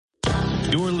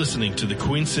You're listening to the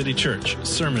Queen City Church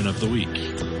Sermon of the Week.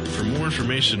 For more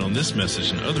information on this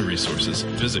message and other resources,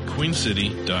 visit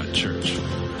queencity.church.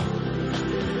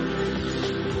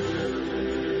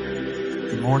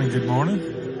 Good morning, good morning.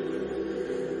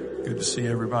 Good to see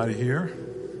everybody here.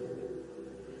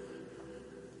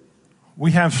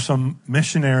 We have some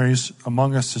missionaries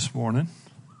among us this morning.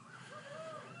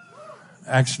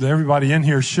 Actually, everybody in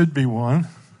here should be one.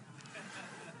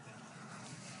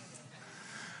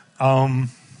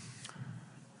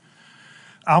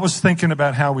 I was thinking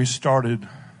about how we started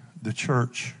the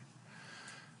church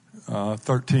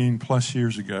 13 plus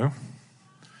years ago.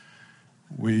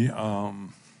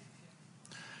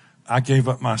 I gave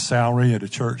up my salary at a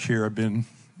church here. I've been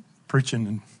preaching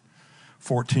in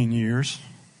 14 years.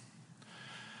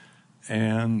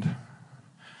 And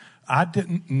I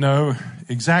didn't know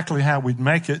exactly how we'd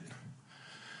make it,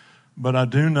 but I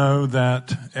do know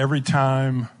that every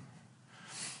time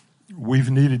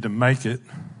we've needed to make it,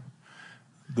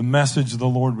 the message the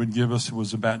Lord would give us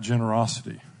was about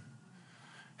generosity,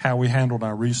 how we handled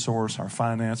our resource, our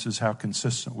finances, how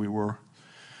consistent we were.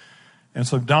 And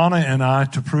so Donna and I,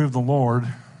 to prove the Lord,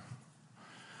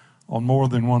 on more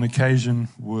than one occasion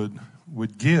would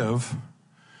give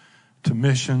to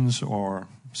missions or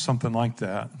something like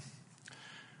that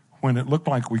when it looked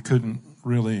like we couldn't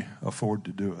really afford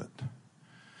to do it.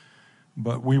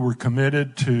 But we were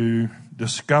committed to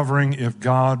discovering if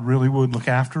God really would look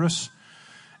after us,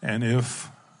 and if,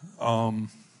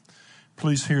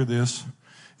 please hear this,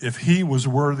 if He was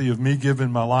worthy of me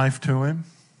giving my life to Him.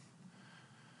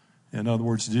 In other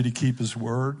words, did He keep His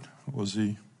word? Was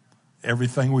He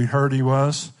everything we heard He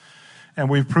was? And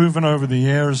we've proven over the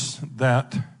years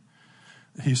that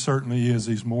He certainly is.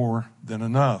 He's more than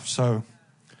enough. So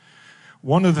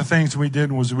one of the things we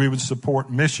did was we would support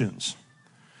missions.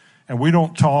 And we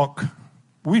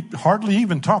hardly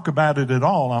even talk about it at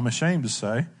all, I'm ashamed to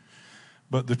say.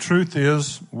 But the truth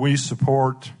is we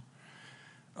support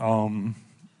Jim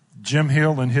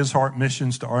Hill and his heart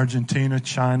missions to Argentina,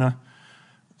 China.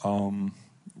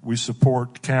 We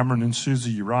support Cameron and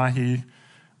Susie Urahi,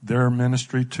 their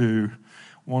ministry to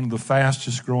one of the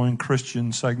fastest growing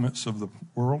Christian segments of the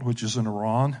world, which is in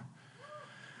Iran.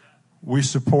 We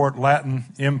support Latin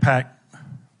Impact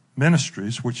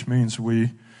Ministries, which means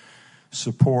we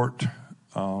support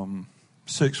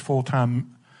 6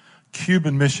 full-time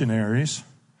Cuban missionaries.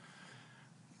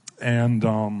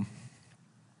 And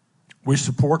we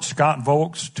support Scott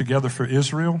Volks, Together for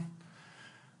Israel.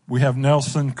 We have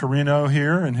Nelson Carreño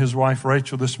here and his wife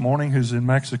Rachel this morning, who's in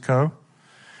Mexico.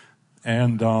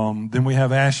 And then we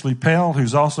have Ashley Pell,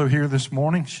 who's also here this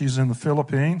morning. She's in the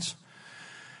Philippines.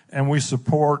 And we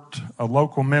support a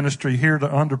local ministry here to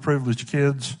underprivileged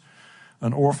kids,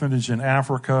 an orphanage in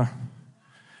Africa.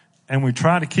 And we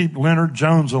try to keep Leonard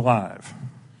Jones alive.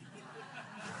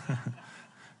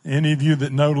 Any of you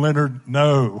that know Leonard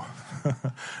know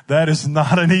that is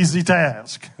not an easy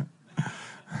task.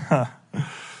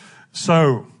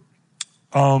 So,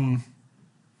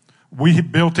 we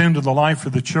built into the life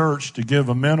of the church to give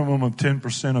a minimum of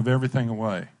 10% of everything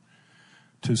away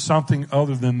to something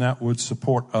other than that would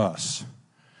support us.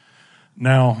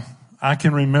 Now, I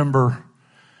can remember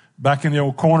back in the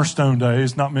old Cornerstone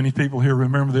days, not many people here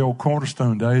remember the old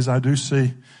Cornerstone days. I do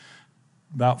see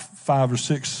about 5 or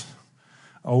 6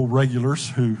 old regulars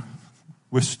who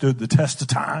withstood the test of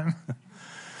time.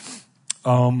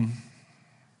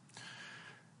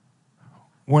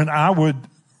 When I would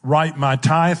write my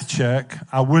tithe check,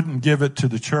 I wouldn't give it to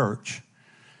the church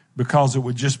because it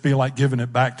would just be like giving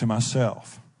it back to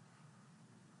myself.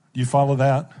 Do you follow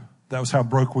that? That was how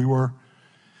broke we were.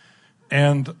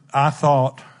 And I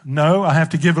thought, no, I have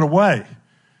to give it away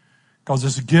because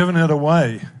it's giving it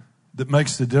away that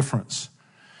makes the difference.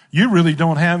 You really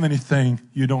don't have anything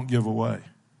you don't give away.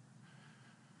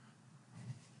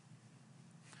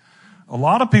 A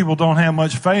lot of people don't have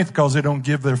much faith because they don't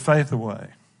give their faith away.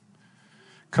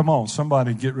 Come on,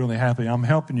 somebody get really happy. I'm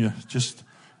helping you, just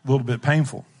a little bit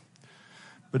painful.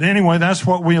 But anyway, that's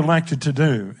what we elected to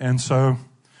do. And so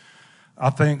I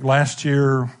think last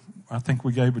year,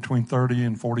 we gave between $30,000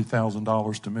 and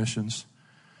 $40,000 to missions.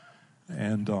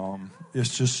 And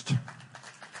it's just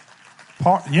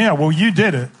you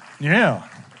did it. Yeah,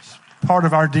 it's part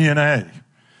of our DNA.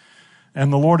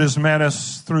 And the Lord has met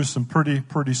us through some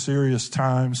pretty serious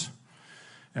times.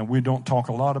 And we don't talk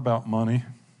a lot about money.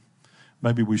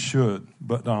 Maybe we should.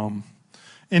 But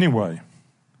anyway,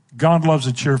 God loves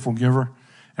a cheerful giver.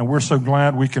 And we're so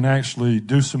glad we can actually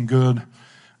do some good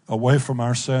away from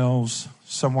ourselves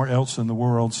somewhere else in the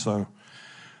world. So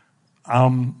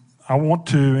I'm I want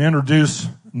to introduce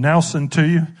Nelson to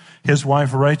you, his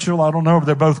wife Rachel. I don't know if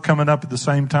they're both coming up at the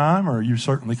same time, or you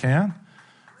certainly can.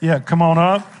 Yeah, come on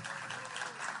up.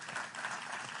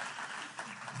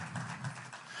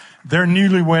 They're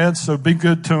newlyweds, so be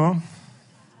good to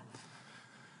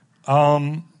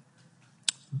them.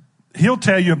 He'll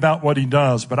tell you about what he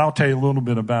does, but I'll tell you a little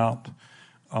bit about,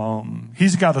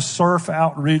 he's got a surf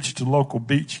outreach to local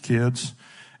beach kids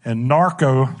and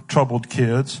narco-troubled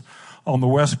kids on the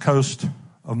west coast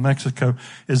of Mexico.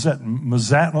 Is that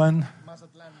Mazatlan?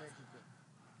 Mazatlan,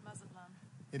 Mexico.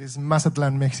 It is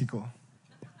Mazatlan, Mexico.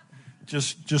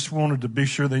 Just wanted to be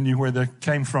sure they knew where they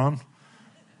came from.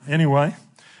 Anyway,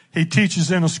 he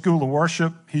teaches in a school of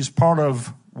worship. He's part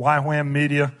of YWAM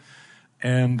Media,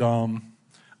 and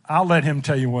I'll let him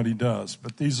tell you what he does.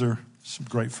 But these are some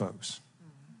great folks.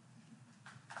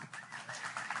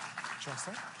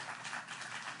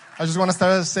 I just want to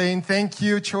start saying thank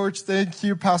you, church. Thank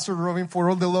you, Pastor Robin,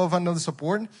 for all the love and all the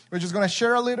support. We're just going to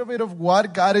share a little bit of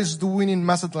what God is doing in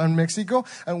Mazatlan, Mexico,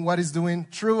 and what He's doing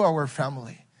through our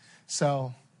family.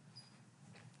 So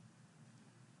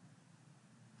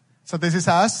this is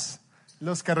us,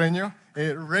 Los Carreño,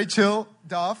 Rachel,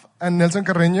 Duff, and Nelson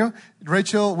Carreño.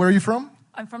 Rachel, where are you from?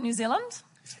 I'm from New Zealand.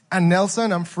 And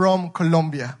Nelson, I'm from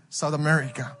Colombia, South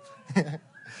America.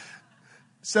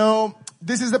 So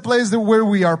this is the place where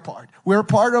we are part. We're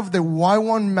part of the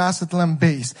Y1 Mazatlan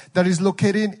base that is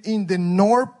located in the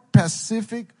North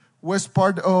Pacific west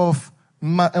part of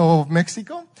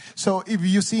Mexico. So if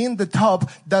you see in the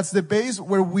top, that's the base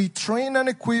where we train and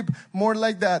equip more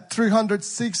like that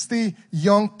 360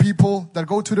 young people that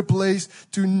go to the place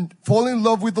to fall in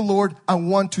love with the Lord and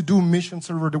want to do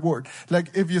missions over the world. Like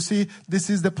if you see, this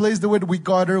is the place where we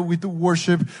gather, we do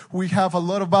worship. We have a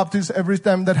lot of baptisms every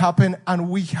time that happen, and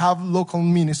we have local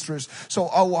ministries. So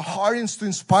our heart is to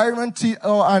inspire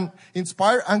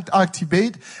and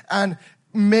activate and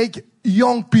make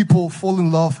young people fall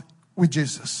in love with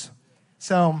Jesus.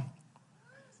 So,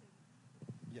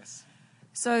 yes.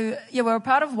 So, yeah, we're a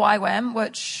part of YWAM,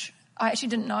 which I actually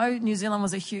didn't know New Zealand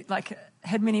was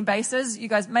had many bases. You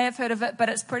guys may have heard of it, but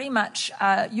it's pretty much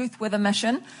youth with a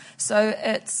mission. So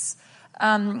it's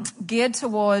geared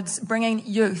towards bringing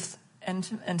youth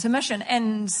into mission.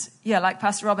 And yeah, like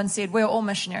Pastor Robin said, we're all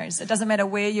missionaries. It doesn't matter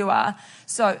where you are.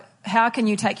 So how can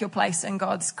you take your place in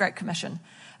God's Great Commission?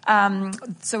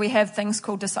 So we have things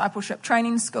called discipleship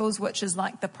training schools, which is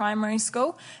like the primary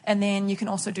school. And then you can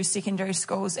also do secondary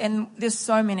schools. And there's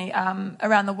so many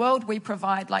around the world. We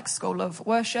provide like school of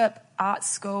worship, art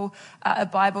school, a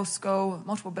Bible school,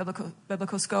 multiple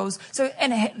biblical schools. So,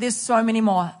 and there's so many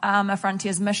more, a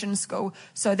Frontiers Mission School.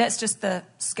 So that's just the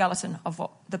skeleton of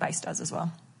what the base does as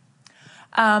well.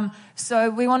 So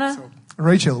we want to...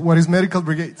 Rachel, what is Medical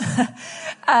Brigade?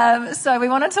 So we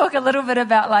want to talk a little bit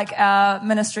about like our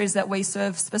ministries that we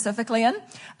serve specifically in.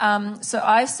 So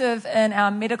I serve in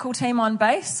our medical team on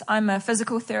base. I'm a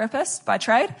physical therapist by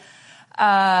trade.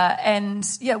 And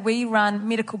yeah, we run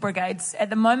medical brigades. At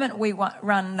the moment, we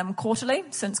run them quarterly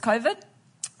since COVID.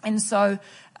 And so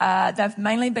they've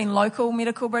mainly been local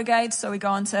medical brigades. So we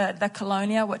go into the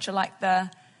Colonia, which are like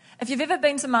if you've ever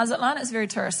been to Mazatlan, it's very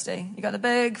touristy. You've got the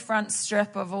big front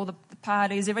strip of all the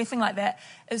parties, everything like that.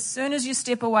 As soon as you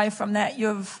step away from that,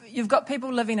 you've got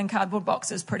people living in cardboard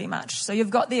boxes pretty much. So you've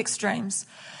got the extremes.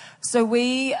 So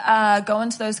we go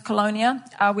into those colonia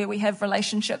where we have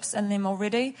relationships in them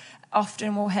already.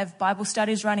 Often we'll have Bible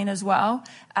studies running as well.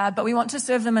 But we want to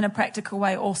serve them in a practical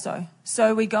way also.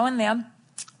 So we go in there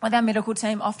with our medical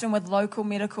team, often with local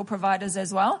medical providers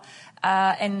as well,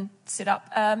 and set up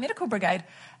a medical brigade.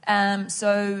 I'll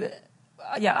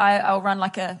run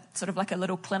like a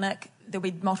little clinic. There'll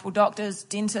be multiple doctors,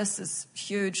 dentists. It's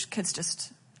huge. Kids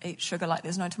just eat sugar like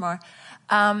there's no tomorrow.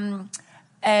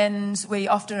 And we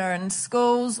often are in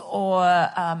schools or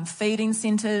feeding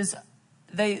centres.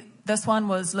 This one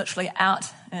was literally out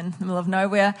in the middle of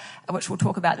nowhere, which we'll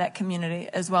talk about that community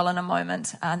as well in a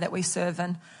moment that we serve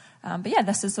in. But yeah,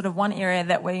 this is sort of one area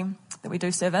that we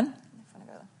do serve in.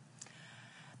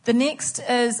 The next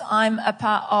is I'm a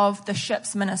part of the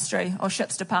ships ministry or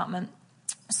ships department.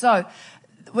 So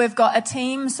we've got a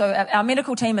team. So our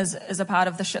medical team is a part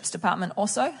of the ships department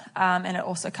also. And it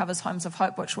also covers Homes of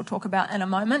Hope, which we'll talk about in a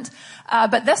moment.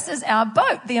 But this is our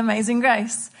boat, the Amazing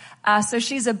Grace. So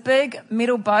she's a big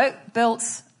metal boat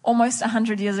built almost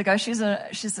 100 years ago. She's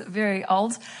very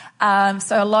old.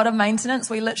 So a lot of maintenance.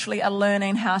 We literally are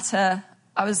learning how to...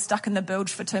 I was stuck in the bilge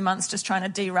for 2 months just trying to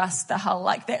de-rust the hull,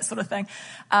 like that sort of thing.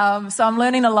 So I'm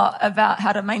learning a lot about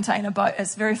how to maintain a boat.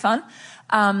 It's very fun.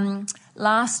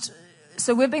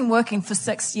 So we've been working for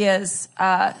 6 years.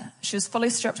 She was fully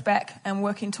stripped back and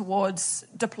working towards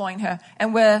deploying her.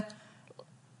 And we're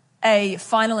a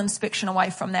final inspection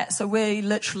away from that. So we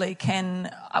literally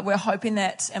we're hoping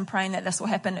that and praying that this will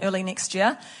happen early next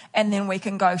year. And then we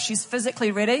can go. She's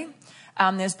physically ready.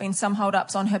 There's been some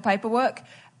hold-ups on her paperwork.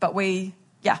 But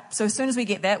so as soon as we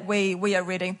get that, we are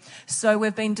ready. So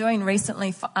we've been doing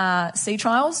recently sea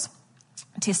trials,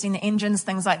 testing the engines,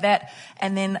 things like that.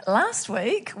 And then last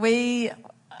week,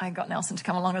 I got Nelson to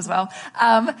come along as well,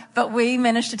 but we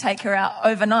managed to take her out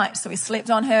overnight. So we slept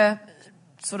on her,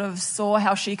 sort of saw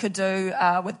how she could do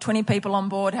with 20 people on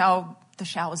board, how the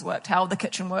showers worked, how the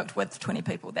kitchen worked with 20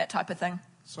 people, that type of thing.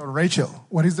 So Rachel,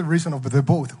 what is the reason of the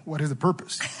boat? What is the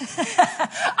purpose?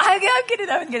 I'm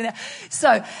getting there.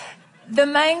 So the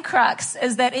main crux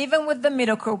is that even with the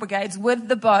medical brigades, with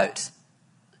the boat,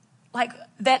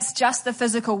 that's just the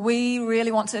physical. We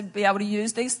really want to be able to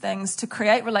use these things to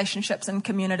create relationships in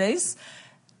communities,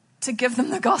 to give them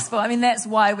the gospel. I mean, that's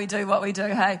why we do what we do,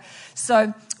 hey?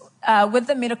 So with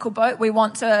the medical boat, we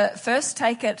want to first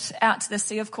take it out to the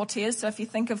Sea of Cortez. So if you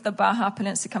think of the Baja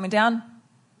Peninsula coming down,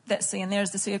 that sea in there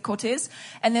is the Sea of Cortez.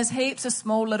 And there's heaps of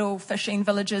small little fishing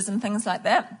villages and things like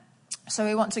that. So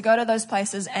we want to go to those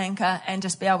places, anchor, and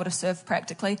just be able to serve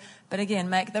practically. But again,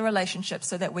 make the relationships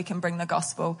so that we can bring the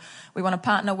gospel. We want to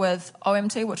partner with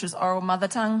OMT, which is Oral Mother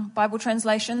Tongue Bible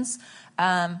Translations,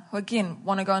 who again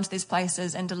want to go into these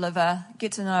places and deliver,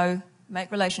 get to know,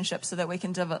 make relationships so that we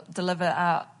can deliver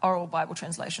our oral Bible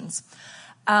translations.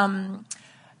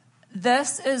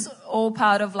 This is all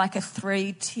part of like a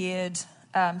 3-tiered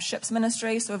ships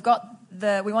ministry. So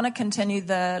we want to continue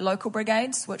the local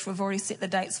brigades, which we've already set the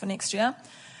dates for next year.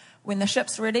 When the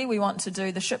ship's ready, we want to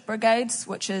do the ship brigades,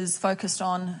 which is focused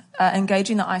on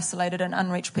engaging the isolated and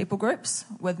unreached people groups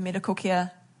with medical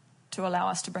care to allow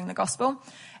us to bring the gospel.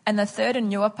 And the third and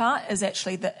newer part is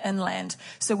actually the inland.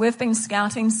 So we've been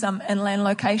scouting some inland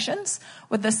locations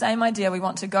with the same idea. We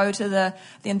want to go to the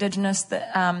indigenous,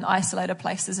 isolated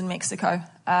places in Mexico,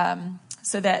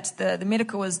 so that the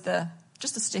medical is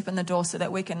just a step in the door so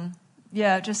that we can,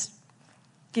 just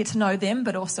get to know them,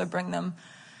 but also bring them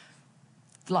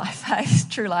life,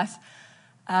 true life.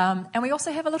 And we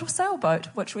also have a little sailboat,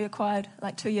 which we acquired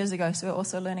like 2 years ago, so we're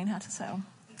also learning how to sail.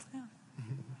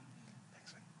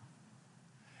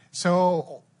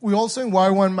 So we also in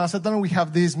Y1 Mazatlan, we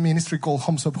have this ministry called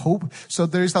Homes of Hope. So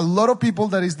there is a lot of people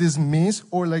that is dismissed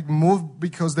or like moved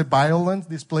because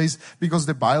displaced because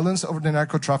the violence of the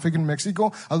narco traffic in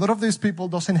Mexico. A lot of these people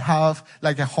doesn't have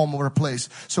like a home or a place.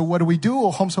 So what we do,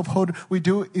 or Homes of Hope, we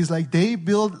do is like they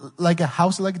build like a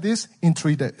house like this in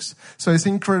 3 days. So it's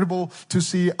incredible to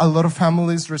see a lot of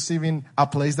families receiving a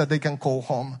place that they can call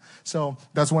home. So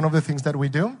that's one of the things that we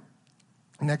do.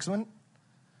 Next one.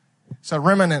 So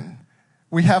Remnant,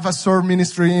 we have a surf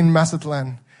ministry in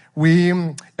Mazatlan.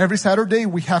 Every Saturday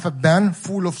we have a van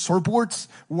full of surfboards,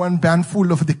 one van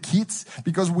full of the kids,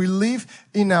 because we live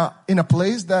in a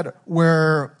place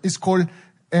where it's called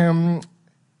El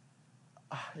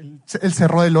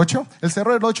Cerro del Ocho. El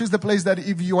Cerro del Ocho is the place that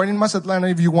if you are in Mazatlan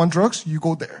and if you want drugs, you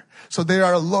go there. So there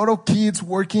are a lot of kids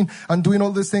working and doing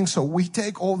all these things. So we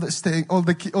take all these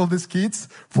kids,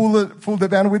 fill the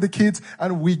van with the kids,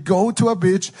 and we go to a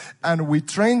beach and we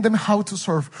train them how to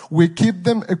surf. We equip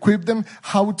them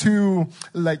how to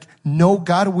know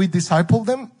God. We disciple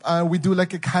them. We do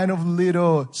like a kind of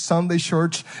little Sunday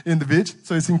church in the beach.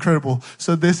 So it's incredible.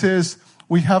 So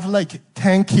we have like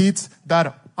 10 kids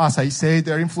that, as I say,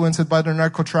 they're influenced by the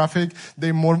narco traffic.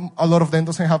 A lot of them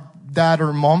doesn't have dad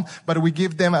or mom, but we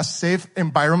give them a safe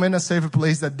environment, a safe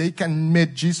place that they can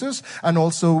meet Jesus, and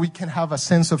also we can have a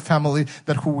sense of family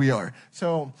that who we are.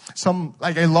 So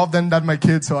I love them, that my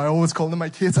kids, so I always call them my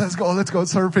kids. Let's go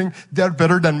surfing. They're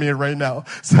better than me right now.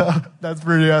 So that's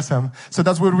pretty awesome. So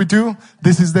that's what we do.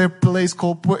 This is the place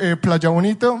called Playa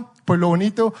Bonito. Pueblo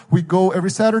Bonito. We go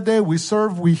every Saturday, we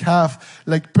surf, we have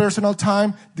like personal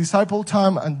time, disciple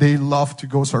time, and they love to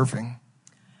go surfing.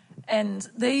 And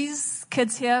these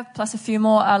kids here, plus a few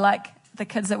more, are like the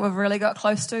kids that we've really got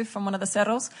close to from one of the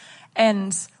saddles.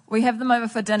 And we have them over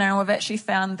for dinner, and we've actually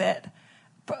found that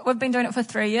we've been doing it for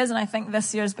 3 years, and I think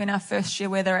this year has been our first year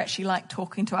where they're actually like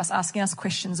talking to us, asking us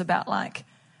questions about like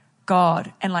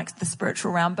God and like the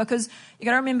spiritual realm, because you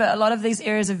got to remember a lot of these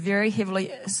areas are very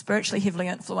spiritually heavily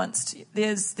influenced.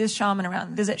 There's shaman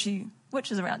around, there's actually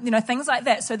witches around, things like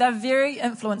that. So they're very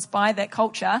influenced by that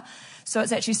culture. So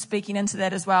it's actually speaking into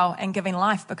that as well and giving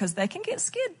life, because they can get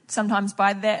scared sometimes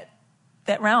by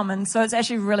that realm. And so it's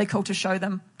actually really cool to show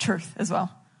them truth as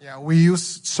well. Yeah, we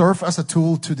use surf as a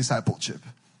tool to discipleship.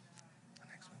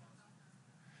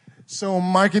 So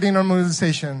marketing and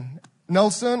monetization.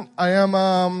 Nelson, I am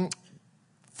a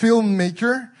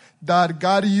filmmaker that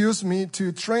God used me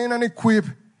to train and equip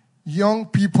young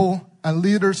people and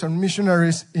leaders and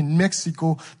missionaries in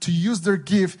Mexico to use their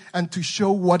gift and to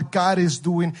show what God is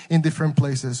doing in different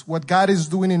places, what God is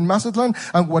doing in Mazatlan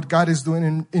and what God is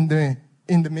doing in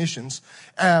the missions.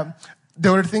 The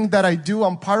other thing that I do,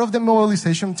 I'm part of the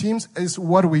mobilization teams, is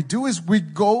what we do is we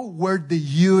go where the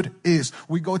youth is.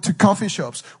 We go to coffee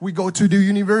shops. We go to the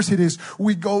universities.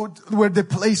 We go where they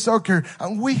play soccer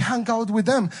and we hang out with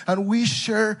them and we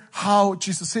share how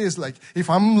Jesus is. Like, if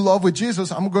I'm in love with Jesus,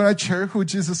 I'm going to share who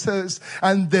Jesus is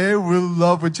and they will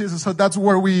love with Jesus. So that's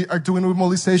what we are doing with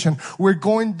mobilization. We're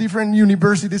going different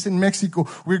universities in Mexico.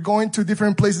 We're going to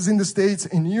different places in the States,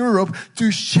 in Europe,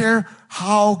 to share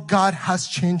how God has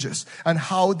changed us and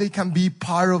how they can be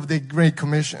part of the Great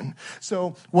Commission.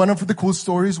 So one of the cool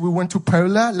stories, we went to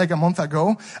Puebla like a month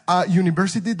ago, a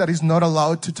university that is not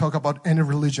allowed to talk about any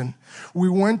religion. We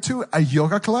went to a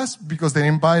yoga class because they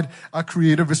invite a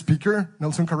creative speaker,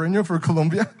 Rachel Carreño, for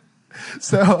Colombia.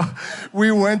 So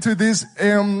we went to this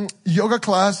yoga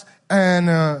class and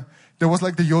there was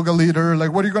like the yoga leader,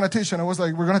 like, what are you going to teach? And I was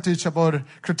like, we're going to teach about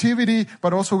creativity,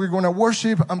 but also we're going to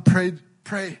worship and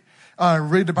pray.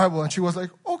 Read the Bible. And she was like,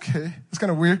 okay, it's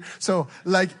kind of weird. So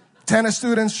like 10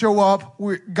 students show up.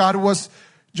 God was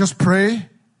just pray,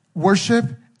 worship,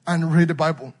 and read the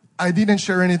Bible. I didn't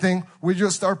share anything. We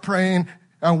just start praying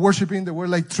and worshiping. There were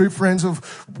like 3 friends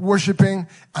of worshiping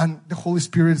and the Holy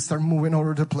Spirit started moving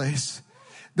over the place.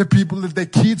 The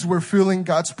kids were feeling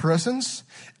God's presence.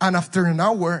 And after an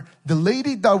hour, the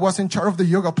lady that was in charge of the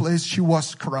yoga place, she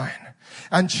was crying.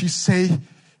 And she said,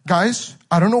 guys,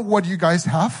 I don't know what you guys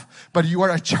have, but you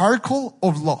are a charcoal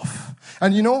of love.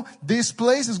 And you know, this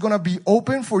place is going to be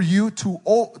open for you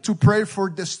to pray for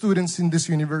the students in this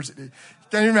university.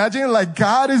 Can you imagine? Like,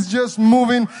 God is just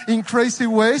moving in crazy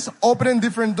ways, opening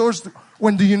different doors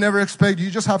when you never expect.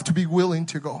 You just have to be willing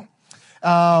to go.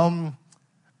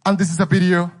 And this is a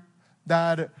video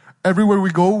that everywhere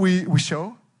we go, we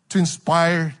show to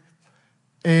inspire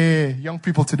young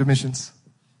people to do missions.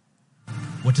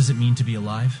 What does it mean to be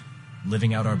alive?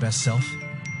 Living out our best self?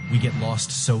 We get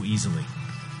lost so easily.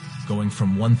 Going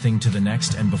from one thing to the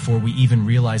next, and before we even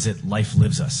realize it, life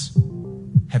lives us.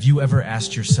 Have you ever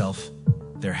asked yourself,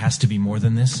 there has to be more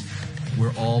than this?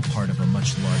 We're all part of a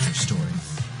much larger story.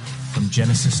 From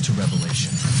Genesis to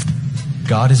Revelation,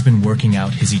 God has been working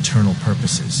out his eternal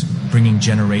purposes, bringing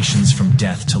generations from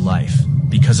death to life.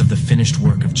 Because of the finished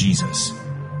work of Jesus,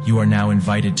 you are now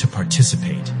invited to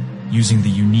participate, using the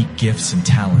unique gifts and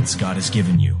talents God has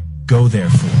given you. Go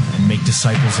therefore and make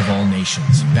disciples of all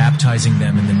nations, baptizing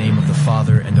them in the name of the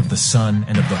Father and of the Son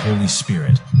and of the Holy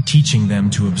Spirit, teaching them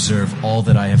to observe all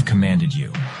that I have commanded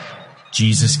you.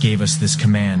 Jesus gave us this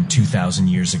command 2,000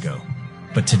 years ago.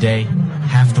 But today,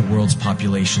 half the world's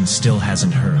population still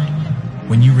hasn't heard.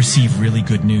 When you receive really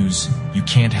good news, you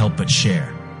can't help but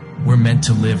share. We're meant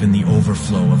to live in the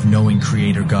overflow of knowing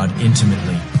Creator God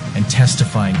intimately and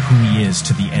testifying who He is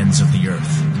to the ends of the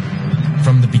earth.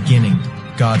 From the beginning,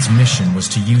 God's mission was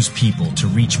to use people to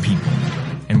reach people,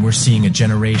 and we're seeing a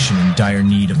generation in dire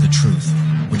need of the truth,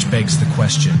 which begs the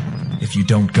question, if you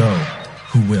don't go,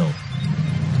 who will?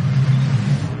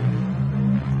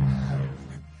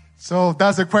 So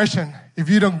that's the question. If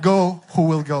you don't go, who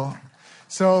will go?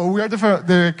 So we are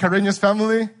the Carreño's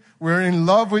family. We're in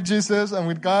love with Jesus and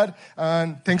with God.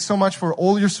 And thanks so much for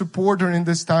all your support during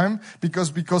this time.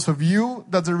 Because of you,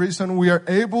 that's the reason we are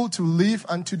able to live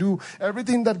and to do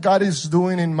everything that God is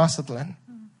doing in Mazatlan.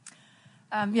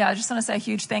 I just want to say a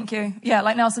huge thank you. Yeah,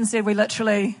 like Nelson said, we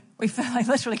literally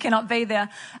cannot be there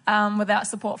without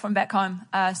support from back home.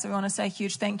 So we want to say a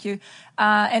huge thank you.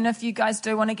 And if you guys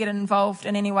do want to get involved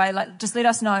in any way, just let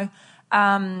us know,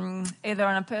 either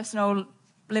on a personal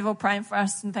level, praying for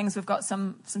us and things. We've got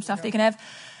some stuff that you can have.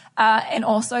 And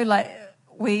also,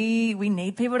 we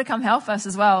need people to come help us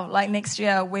as well. Like next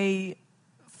year,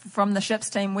 from the ships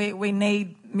team, we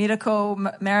need medical,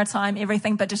 maritime,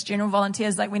 everything, but just general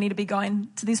volunteers. We need to be going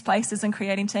to these places and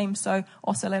creating teams. So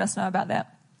also let us know about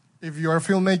that. If you're a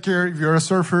filmmaker, if you're a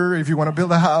surfer, if you want to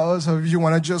build a house, or if you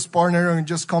want to just partner and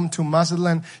just come to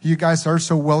Mazatlan, you guys are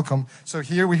so welcome. So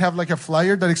here we have a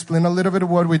flyer that explains a little bit of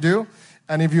what we do.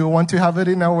 And if you want to have it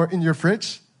in your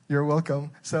fridge, you're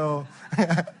welcome. So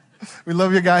we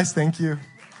love you guys. Thank you.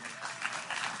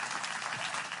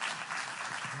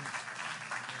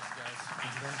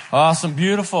 Awesome.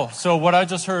 Beautiful. So what I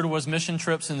just heard was mission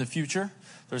trips in the future.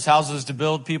 There's houses to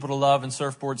build, people to love, and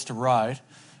surfboards to ride.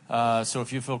 So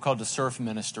if you feel called to surf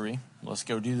ministry, let's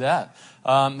go do that.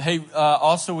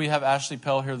 Also we have Ashley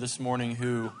Pell here this morning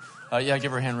who,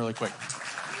 give her a hand really quick.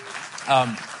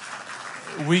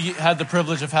 we had the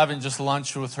privilege of having just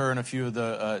lunch with her and a few of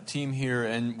the team here,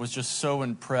 and was just so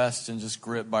impressed and just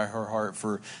gripped by her heart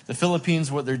for the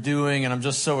Philippines, what they're doing. And I'm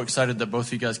just so excited that both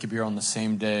of you guys could be here on the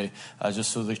same day,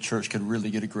 just so the church could really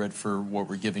get a grid for what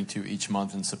we're giving to each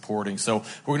month and supporting. So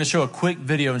we're going to show a quick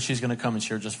video, and she's going to come and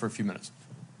share just for a few minutes.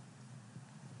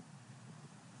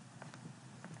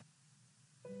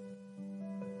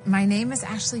 My name is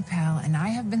Ashley Pell, and I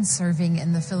have been serving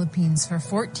in the Philippines for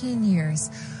 14 years,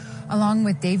 along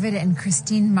with David and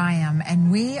Christine Mayam,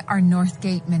 and we are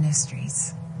Northgate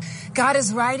Ministries. God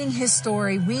is writing His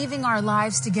story, weaving our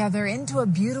lives together into a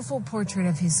beautiful portrait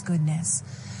of His goodness.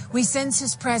 We sense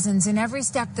His presence in every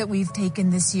step that we've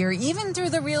taken this year, even through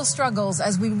the real struggles,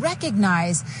 as we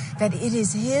recognize that it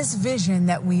is His vision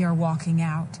that we are walking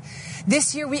out.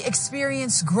 This year we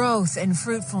experienced growth and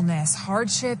fruitfulness,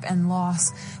 hardship and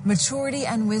loss, maturity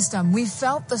and wisdom. We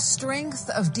felt the strength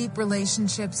of deep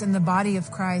relationships in the body of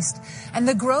Christ and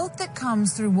the growth that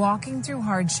comes through walking through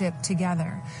hardship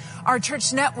together. Our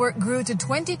church network grew to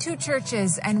 22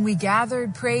 churches, and we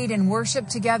gathered, prayed, and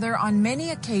worshiped together on many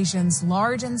occasions,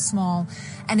 large and small,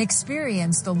 and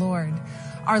experienced the Lord.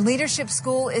 Our leadership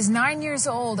school is 9 years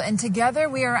old, and together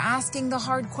we are asking the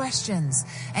hard questions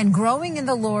and growing in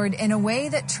the Lord in a way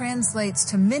that translates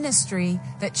to ministry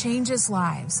that changes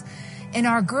lives. In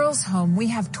our girls' home, we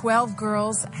have 12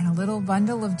 girls and a little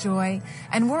bundle of joy,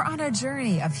 and we're on a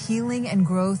journey of healing and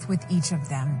growth with each of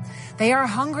them. They are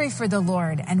hungry for the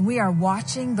Lord, and we are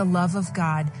watching the love of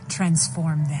God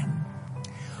transform them.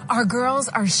 Our girls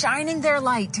are shining their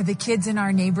light to the kids in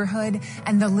our neighborhood,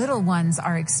 and the little ones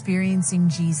are experiencing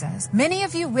Jesus. Many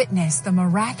of you witnessed the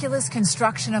miraculous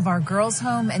construction of our girls'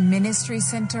 home and ministry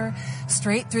center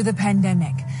straight through the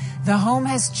pandemic. The home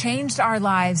has changed our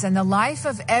lives and the life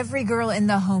of every girl in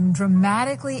the home,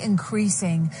 dramatically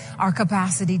increasing our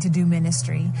capacity to do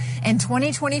ministry. In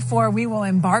 2024, we will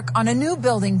embark on a new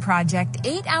building project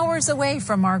 8 hours away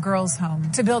from our girls'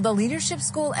 home to build a leadership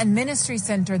school and ministry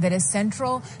center that is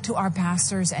central to our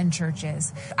pastors and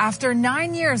churches. After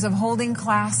 9 years of holding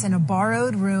class in a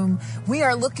borrowed room, we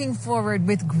are looking forward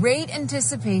with great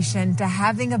anticipation to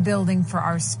having a building for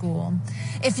our school.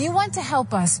 If you want to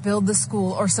help us build the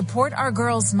school or support our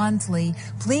girls monthly,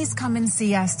 please come and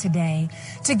see us today.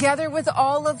 Together with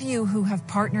all of you who have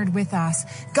partnered with us,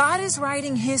 God is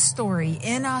writing His story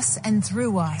in us and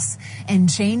through us and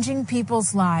changing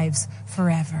people's lives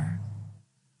forever.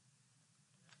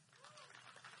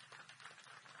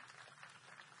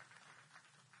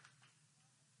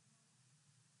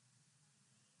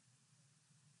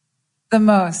 The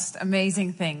most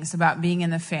amazing things about being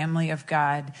in the family of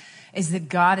God is that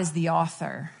God is the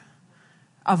author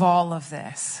of all of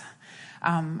this.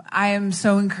 I am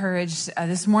so encouraged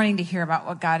this morning to hear about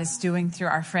what God is doing through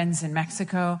our friends in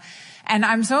Mexico. And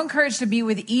I'm so encouraged to be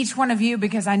with each one of you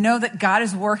because I know that God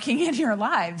is working in your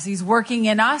lives. He's working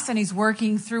in us and He's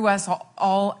working through us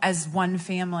all as one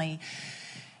family.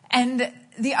 And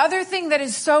the other thing that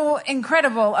is so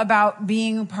incredible about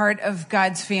being part of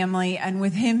God's family and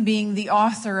with Him being the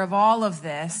author of all of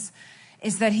this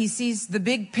is that He sees the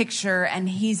big picture and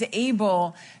He's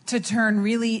able to turn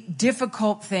really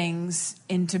difficult things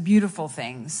into beautiful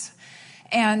things.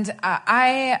 And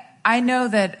I know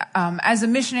that as a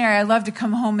missionary, I love to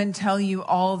come home and tell you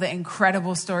all the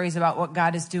incredible stories about what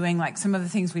God is doing, like some of the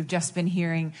things we've just been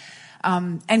hearing.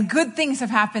 And good things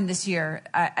have happened this year,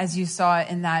 as you saw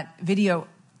in that video.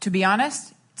 To be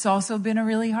honest, it's also been a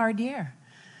really hard year.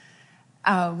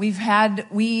 We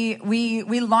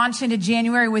launched into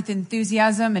January with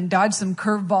enthusiasm and dodged some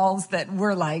curveballs that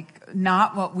were like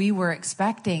not what we were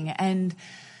expecting. And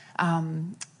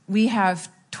we have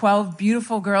 12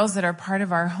 beautiful girls that are part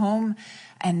of our home,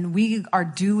 and we are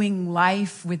doing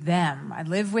life with them. I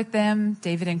live with them.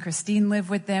 David and Christine live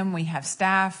with them. We have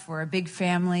staff. We're a big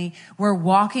family. We're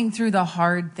walking through the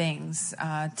hard things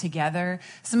together.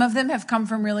 Some of them have come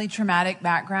from really traumatic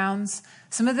backgrounds.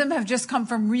 Some of them have just come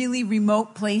from really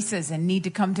remote places and need to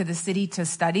come to the city to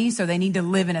study, so they need to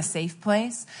live in a safe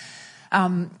place.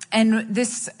 And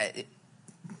this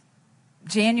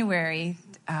January,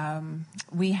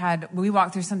 we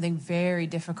walked through something very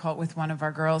difficult with one of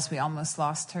our girls. We almost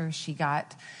lost her. She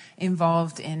got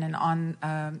involved in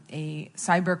a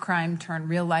cyber crime turned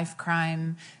real life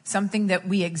crime, something that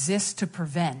we exist to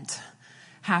prevent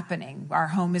happening. Our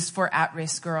home is for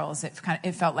at-risk girls. It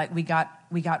felt like we got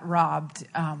robbed.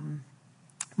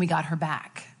 We got her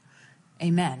back.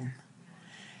 Amen.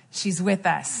 She's with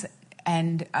us.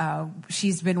 And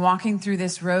she's been walking through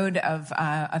this road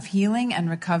of healing and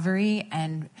recovery.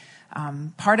 And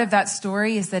part of that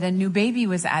story is that a new baby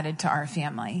was added to our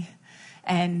family.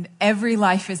 And every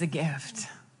life is a gift.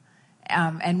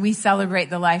 and we celebrate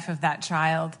the life of that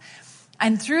child.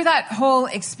 And through that whole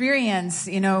experience,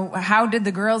 how did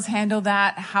the girls handle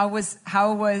that? How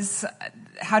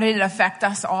did it affect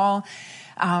us all?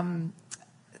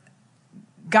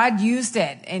 God used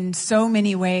it in so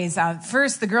many ways.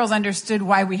 First, the girls understood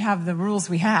why we have the rules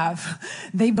we have.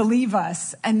 They believe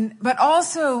us. But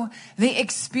also, they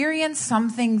experienced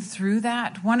something through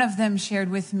that. One of them shared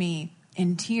with me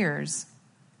in tears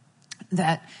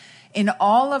that in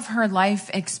all of her life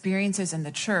experiences in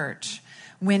the church,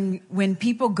 when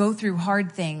people go through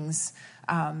hard things,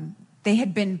 they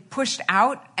had been pushed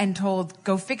out and told,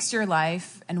 go fix your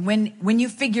life. And when you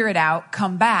figure it out,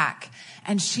 come back.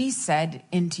 And she said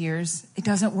in tears, it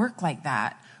doesn't work like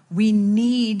that. We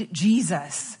need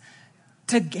Jesus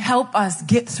to help us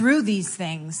get through these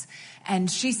things.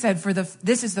 And she said,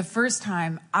 this is the first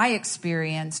time I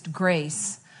experienced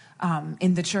grace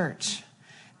in the church.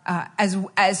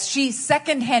 As she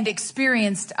secondhand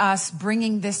experienced us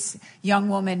bringing this young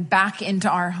woman back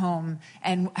into our home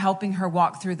and helping her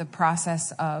walk through the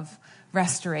process of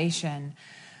restoration.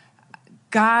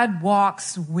 God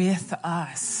walks with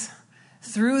us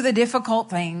through the difficult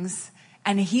things,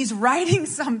 and he's writing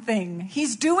something.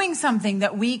 He's doing something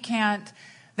that we can't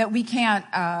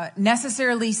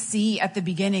necessarily see at the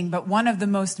beginning. But one of the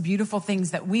most beautiful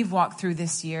things that we've walked through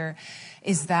this year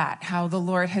is that how the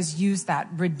Lord has used that,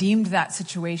 redeemed that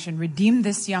situation, redeemed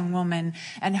this young woman,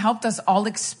 and helped us all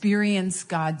experience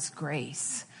God's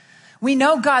grace. We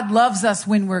know God loves us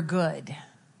when we're good,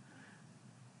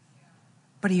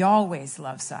 but he always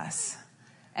loves us.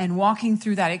 And walking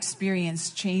through that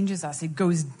experience changes us. It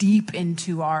goes deep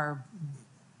into us.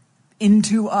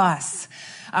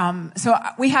 So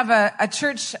we have a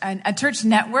church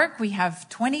network. We have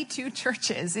 22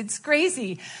 churches. It's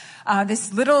crazy.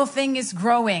 This little thing is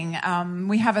growing.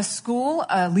 We have a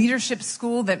leadership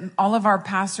school that all of our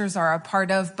pastors are a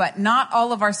part of, but not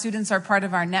all of our students are part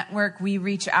of our network. We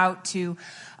reach out to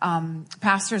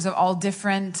pastors of all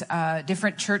different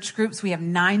church groups. We have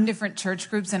 9 different church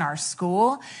groups in our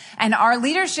school. And our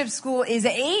leadership school is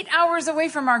 8 hours away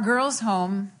from our girls'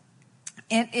 home.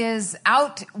 It is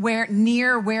out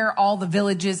near where all the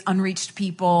villages, unreached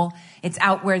people, it's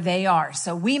out where they are.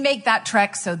 So we make that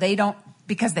trek so they don't,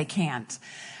 because they can't.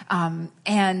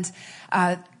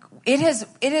 It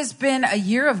has been a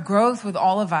year of growth with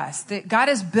all of us. God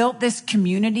has built this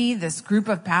community, this group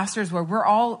of pastors where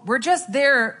we're just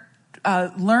there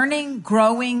learning,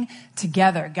 growing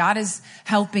together. God is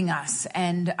helping us.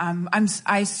 And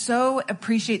I so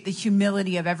appreciate the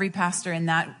humility of every pastor in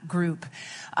that group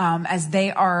as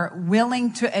they are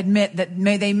willing to admit that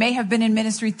they may have been in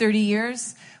ministry 30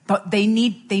 years, but they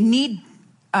need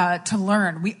to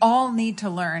learn. We all need to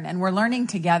learn, and we're learning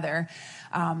together.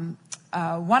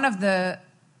 One of the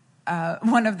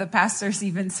pastors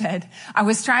even said, I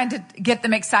was trying to get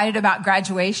them excited about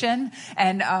graduation.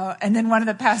 And then one of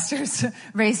the pastors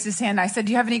raised his hand. I said,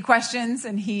 do you have any questions?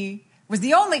 And he was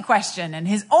the only question. And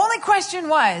his only question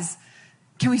was,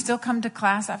 can we still come to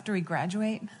class after we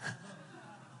graduate?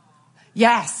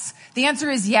 Yes. The answer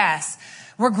is yes.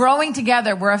 We're growing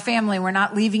together. We're a family. We're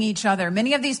not leaving each other.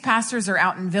 Many of these pastors are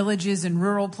out in villages and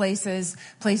rural places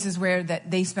where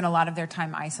that they spend a lot of their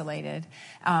time isolated.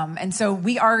 And so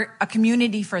we are a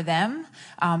community for them.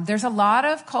 There's a lot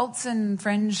of cults and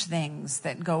fringe things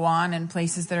that go on in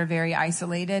places that are very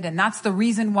isolated. And that's the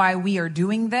reason why we are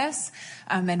doing this.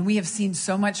 And we have seen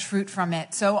so much fruit from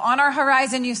it. So on our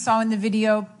horizon, you saw in the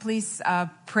video, please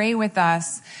pray with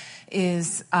us,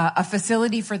 is a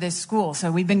facility for this school.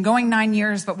 So we've been going 9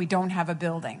 years, but we don't have a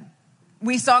building.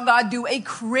 We saw God do a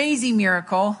crazy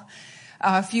miracle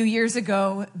a few years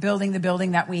ago, building the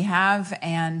building that we have.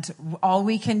 And all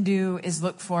we can do is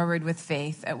look forward with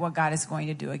faith at what God is going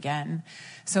to do again.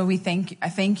 So I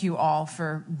thank you all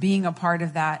for being a part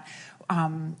of that.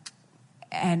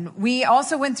 And we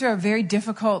also went through a very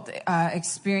difficult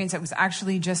experience. It was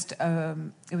actually just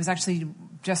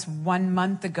 1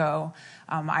 month ago.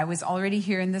 I was already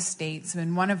here in the States,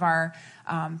 and one of our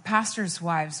pastor's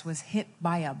wives was hit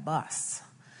by a bus.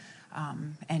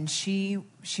 And she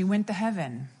went to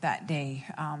heaven that day.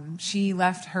 She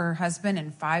left her husband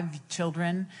and 5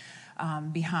 children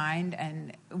behind,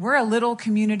 and we're a little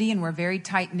community and we're very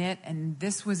tight knit. And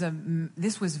this was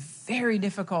very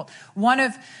difficult. One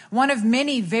of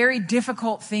many very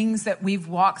difficult things that we've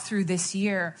walked through this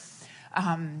year.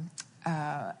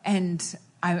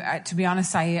 To be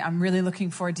honest, I'm really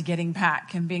looking forward to getting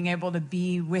back and being able to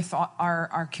be with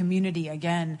our community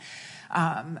again.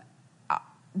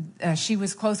 She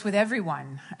was close with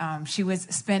everyone. She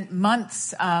spent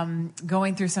months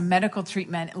going through some medical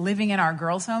treatment, living in our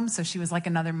girls' home. So she was like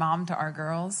another mom to our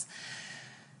girls.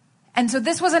 And so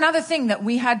this was another thing that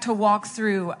we had to walk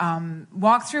through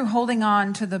holding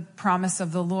on to the promise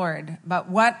of the Lord. But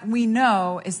what we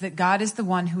know is that God is the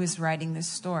one who is writing this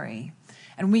story.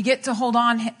 And we get to hold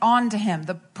on to him.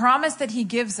 The promise that he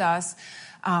gives us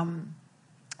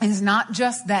is not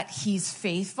just that he's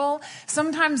faithful.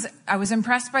 Sometimes, I was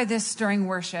impressed by this during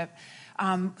worship.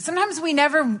 Sometimes we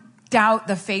never doubt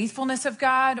the faithfulness of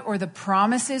God or the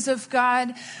promises of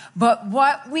God, but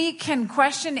what we can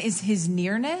question is his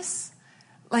nearness.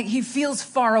 Like he feels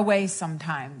far away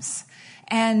sometimes.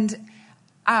 And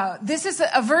this is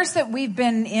a verse that we've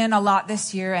been in a lot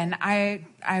this year, and I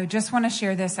just want to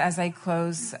share this as I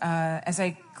close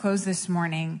this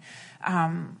morning,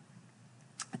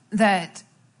 that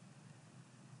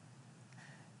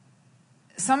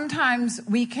sometimes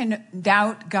we can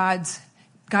doubt God's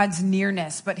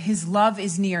nearness, but his love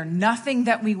is near. Nothing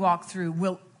that we walk through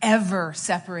will ever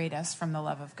separate us from the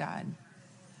love of God.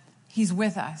 He's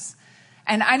with us.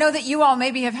 And I know that you all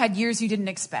maybe have had years you didn't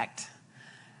expect.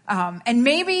 And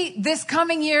maybe this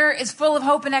coming year is full of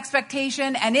hope and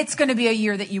expectation, and it's going to be a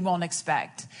year that you won't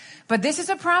expect. But this is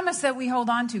a promise that we hold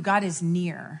on to. God is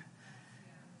near.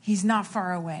 He's not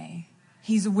far away.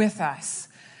 He's with us.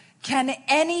 Can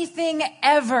anything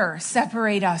ever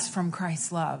separate us from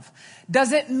Christ's love?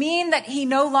 Does it mean that he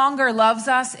no longer loves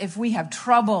us if we have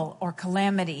trouble or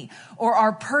calamity, or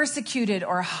are persecuted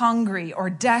or hungry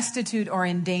or destitute or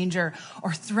in danger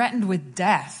or threatened with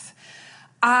death?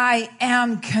 I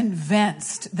am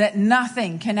convinced that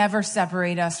nothing can ever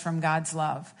separate us from God's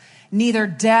love. Neither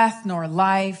death nor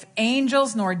life,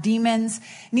 angels nor demons,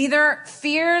 neither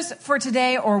fears for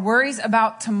today or worries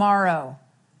about tomorrow.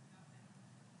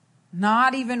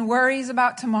 Not even worries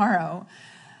about tomorrow.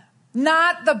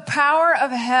 Not the power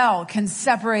of hell can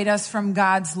separate us from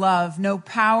God's love. No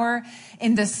power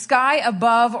in the sky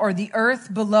above or the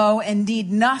earth below.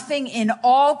 Indeed, nothing in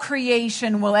all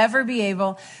creation will ever be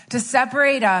able to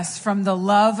separate us from the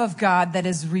love of God that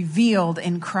is revealed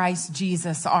in Christ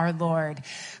Jesus our Lord.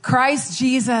 Christ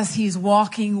Jesus, he's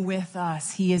walking with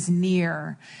us. He is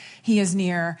near. He is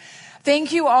near.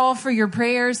 Thank you all for your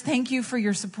prayers. Thank you for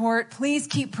your support. Please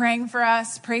keep praying for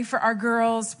us. Pray for our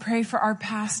girls. Pray for our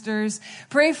pastors.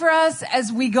 Pray for us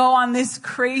as we go on this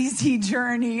crazy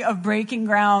journey of breaking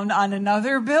ground on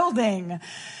another building.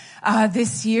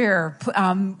 This year,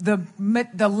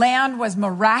 the land was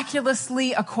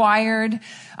miraculously acquired.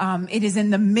 It is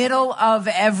in the middle of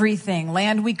everything.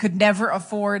 Land we could never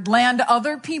afford. Land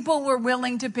other people were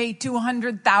willing to pay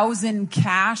 $200,000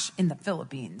 cash in the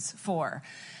Philippines for.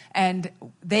 And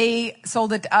they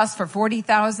sold it to us for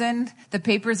 $40,000. The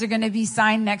papers are going to be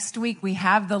signed next week. We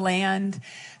have the land.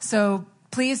 So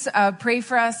please pray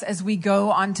for us as we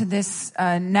go on to this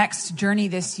next journey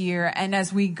this year. And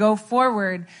as we go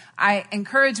forward, I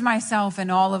encourage myself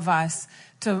and all of us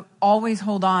to always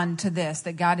hold on to this,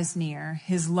 that God is near.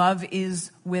 His love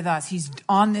is with us. He's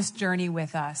on this journey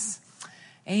with us.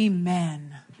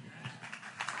 Amen.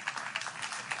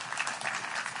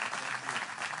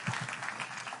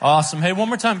 Awesome. Hey, one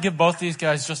more time, give both these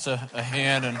guys just a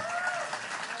hand. And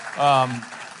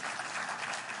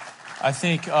I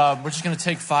think we're just going to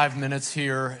take 5 minutes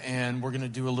here, and we're going to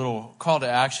do a little call to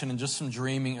action and just some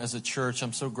dreaming as a church.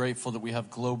 I'm so grateful that we have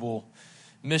global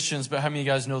missions, but how many of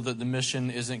you guys know that the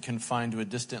mission isn't confined to a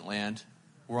distant land?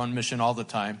 We're on mission all the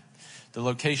time. The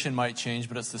location might change,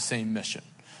 but it's the same mission.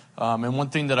 And one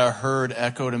thing that I heard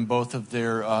echoed in both of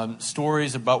their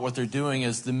stories about what they're doing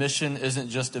is the mission isn't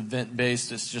just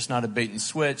event-based. It's just not a bait and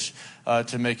switch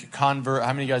to make a convert.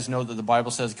 How many of you guys know that the Bible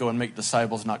says go and make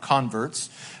disciples, not converts?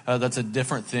 That's a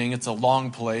different thing. It's a long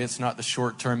play. It's not the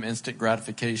short-term instant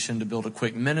gratification to build a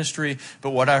quick ministry.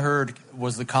 But what I heard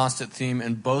was the constant theme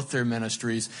in both their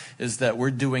ministries is that we're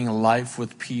doing life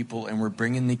with people and we're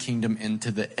bringing the kingdom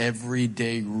into the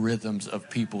everyday rhythms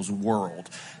of people's world.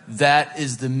 That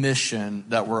is the mission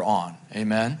that we're on.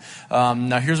 Amen.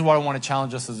 Now, here's what I want to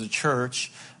challenge us as a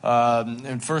church.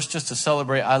 And first, just to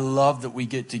celebrate, I love that we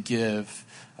get to give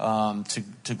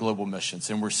to global missions.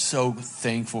 And we're so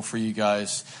thankful for you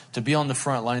guys to be on the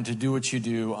front line, to do what you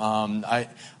do. I've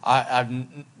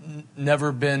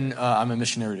never been, I'm a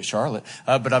missionary to Charlotte,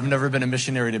 but I've never been a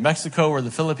missionary to Mexico or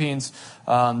the Philippines.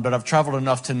 But I've traveled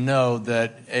enough to know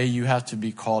that, you have to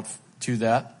be called to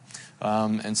that.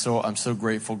 And so I'm so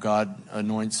grateful God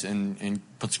anoints and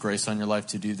puts grace on your life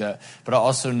to do that. But I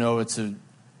also know it's a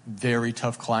very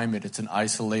tough climate. It's an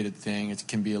isolated thing. It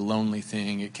can be a lonely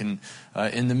thing. It can,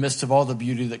 in the midst of all the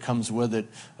beauty that comes with it,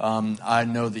 I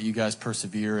know that you guys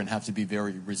persevere and have to be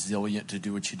very resilient to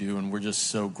do what you do. And we're just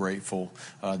so grateful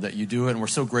that you do it. And we're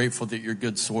so grateful that you're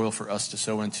good soil for us to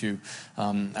sow into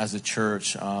as a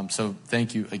church. So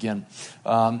thank you again.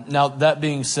 Now, that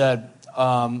being said,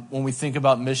 when we think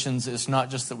about missions, it's not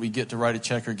just that we get to write a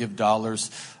check or give dollars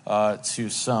to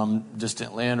some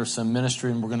distant land or some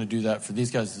ministry, and we're going to do that for these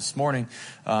guys this morning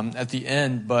at the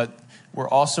end, but we're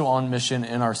also on mission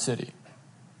in our city.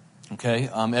 Okay?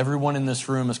 Everyone in this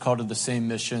room is called to the same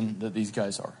mission that these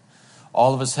guys are.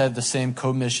 All of us have the same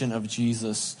commission of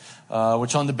Jesus,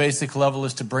 which on the basic level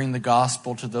is to bring the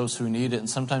gospel to those who need it. And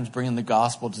sometimes bringing the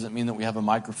gospel doesn't mean that we have a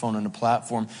microphone and a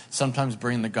platform. Sometimes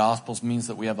bringing the gospel means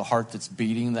that we have a heart that's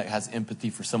beating, that has empathy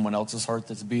for someone else's heart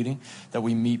that's beating, that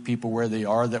we meet people where they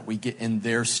are, that we get in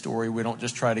their story. We don't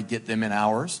just try to get them in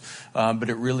ours, but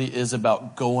it really is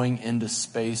about going into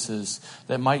spaces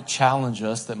that might challenge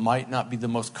us, that might not be the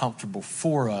most comfortable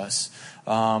for us,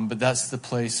 but that's the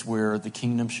place where the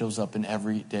kingdom shows up in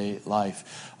everyday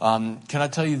life. Can I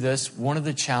tell you this? One of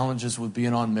the challenges with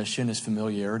being on mission is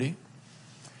familiarity.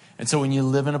 And so when you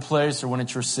live in a place or when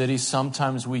it's your city,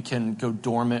 sometimes we can go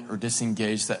dormant or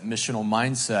disengage that missional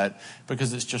mindset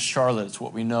because it's just Charlotte. It's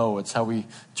what we know. It's how we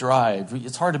drive.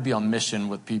 It's hard to be on mission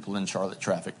with people in Charlotte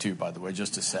traffic too, by the way,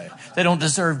 just to say. They don't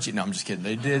deserve Jesus. No, I'm just kidding.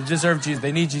 They deserve Jesus.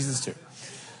 They need Jesus too.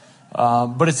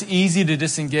 But it's easy to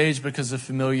disengage because of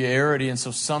familiarity. And so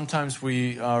sometimes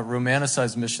we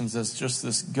romanticize missions as just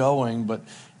this going, but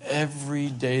every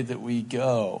day that we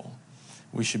go,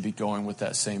 we should be going with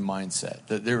that same mindset.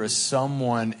 That there is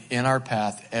someone in our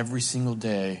path every single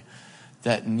day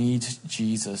that needs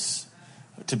Jesus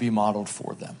to be modeled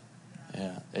for them.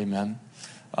 Yeah, amen.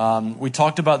 We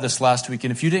talked about this last week,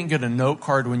 and if you didn't get a note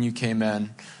card when you came in,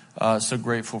 so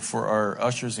grateful for our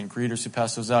ushers and greeters who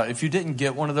passed those out. If you didn't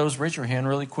get one of those, raise your hand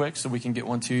really quick so we can get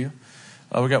one to you.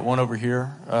 We got one over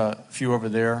here, a few over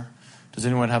there. Does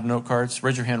anyone have note cards?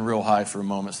 Raise your hand real high for a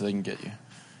moment so they can get you.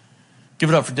 Give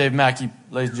it up for Dave Mackey,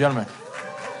 ladies and gentlemen.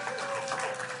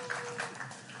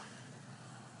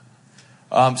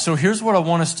 So here's what I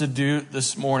want us to do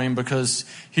this morning, because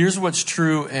here's what's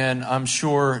true, and I'm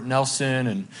sure Nelson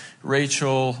and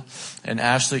Rachel and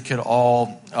Ashley could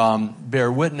all bear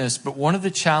witness, but one of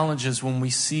the challenges when we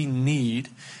see need,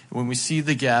 when we see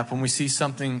the gap, when we see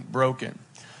something broken,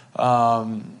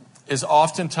 is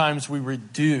oftentimes we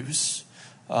reduce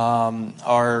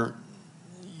our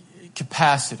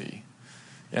capacity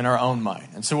in our own mind.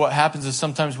 And so what happens is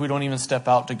sometimes we don't even step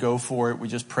out to go for it. We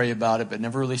just pray about it, but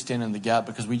never really stand in the gap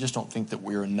because we just don't think that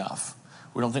we're enough.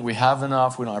 We don't think we have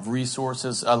enough. We don't have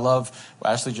resources. I love,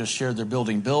 Ashley just shared, they're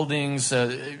building buildings.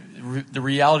 The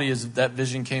reality is that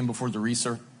vision came before the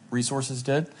resources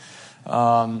did.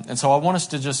 And so I want us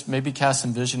to just maybe cast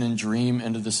some vision and dream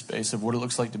into the space of what it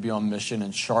looks like to be on mission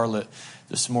in Charlotte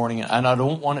this morning. And I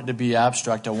don't want it to be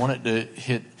abstract. I want it to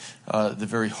hit the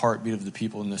very heartbeat of the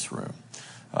people in this room.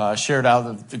 I shared out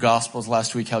of the Gospels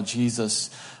last week how Jesus,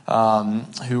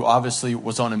 who obviously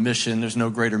was on a mission, there's no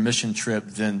greater mission trip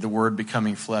than the Word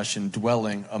becoming flesh and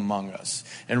dwelling among us.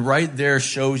 And right there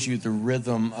shows you the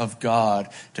rhythm of God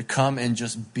to come and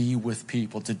just be with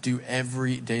people, to do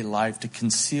everyday life, to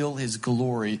conceal His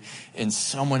glory in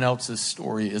someone else's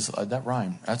story. That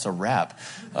rhyme? That's a rap.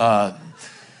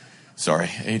 Sorry,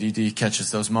 ADD catches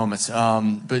those moments.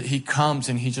 But He comes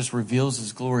and He just reveals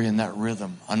His glory in that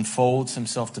rhythm, unfolds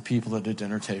Himself to people at a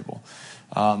dinner table.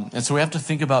 And so we have to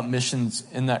think about missions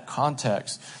in that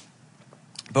context.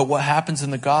 But what happens in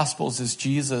the Gospels is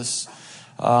Jesus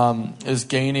is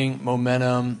gaining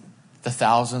momentum. The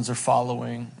thousands are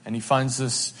following. And He finds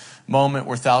this moment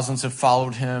where thousands have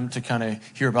followed Him to kind of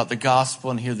hear about the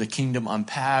gospel and hear the kingdom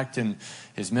unpacked. And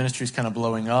His ministry's kind of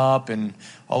blowing up. And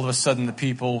all of a sudden the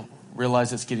people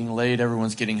realize it's getting late.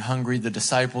 Everyone's getting hungry. The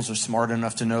disciples are smart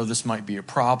enough to know this might be a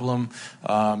problem.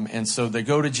 And so they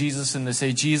go to Jesus and they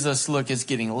say, Jesus, look, it's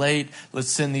getting late. Let's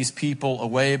send these people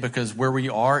away because where we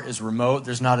are is remote.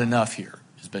 There's not enough here,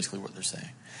 is basically what they're saying.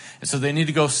 And so they need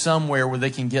to go somewhere where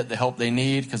they can get the help they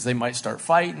need because they might start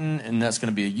fighting, and that's going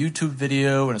to be a YouTube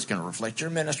video and it's going to reflect your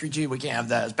ministry. Gee, we can't have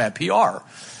that. It's bad PR.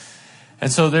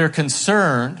 And so they're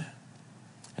concerned.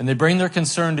 And they bring their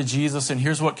concern to Jesus, and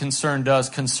here's what concern does.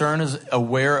 Concern is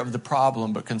aware of the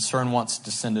problem, but concern wants to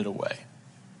send it away.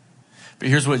 But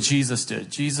here's what Jesus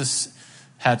did. Jesus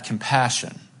had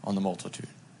compassion on the multitude.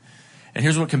 And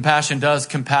here's what compassion does.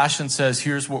 Compassion says,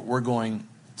 here's what we're going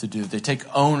to do. They take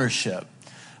ownership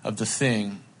of the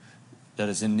thing that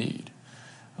is in need.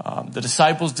 The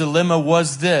disciples' dilemma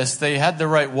was this. They had the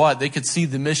right what? They could see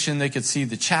the mission, they could see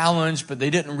the challenge, but they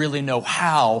didn't really know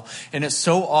how. And it's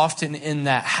so often in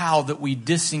that how that we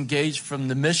disengage from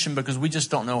the mission because we just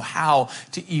don't know how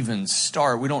to even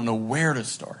start. We don't know where to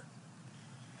start.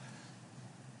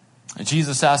 And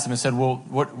Jesus asked them and said, well,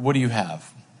 what do you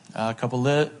have? A couple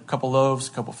loaves,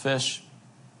 a couple fish.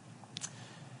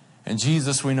 And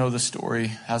Jesus, we know the story,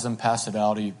 has them pass it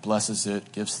out. He blesses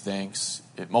it, gives thanks.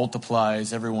 It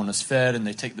multiplies. Everyone is fed, and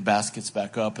they take the baskets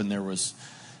back up, and there was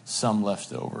some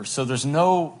left over. So there's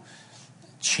no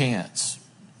chance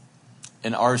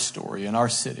in our story, in our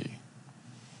city.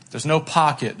 There's no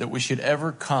pocket that we should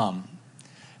ever come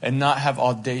and not have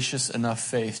audacious enough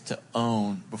faith to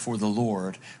own before the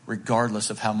Lord,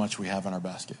 regardless of how much we have in our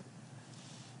basket.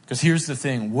 Because here's the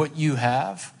thing, what you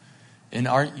have in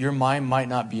your mind might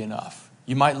not be enough.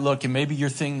 You might look, and maybe your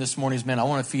thing this morning is, man, I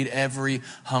want to feed every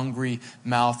hungry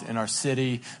mouth in our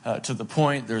city to the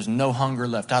point there's no hunger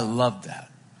left. I love that.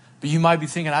 But you might be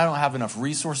thinking, I don't have enough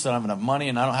resources, I don't have enough money,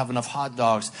 and I don't have enough hot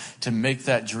dogs to make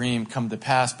that dream come to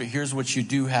pass. But here's what you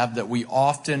do have that we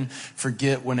often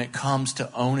forget when it comes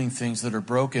to owning things that are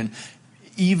broken.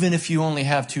 Even if you only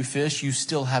have 2 fish, you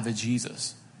still have a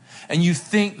Jesus. And you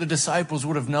think the disciples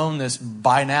would have known this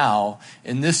by now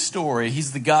in this story.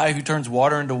 He's the guy who turns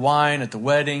water into wine at the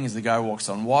wedding. He's the guy who walks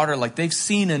on water. Like, they've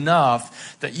seen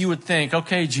enough that you would think,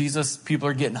 okay, Jesus, people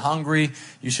are getting hungry.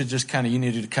 You should just you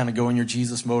need to kind of go in your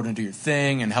Jesus mode and do your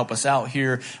thing and help us out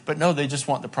here. But no, they just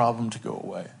want the problem to go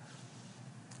away.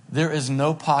 There is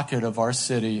no pocket of our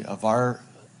city, of our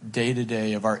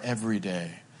day-to-day, of our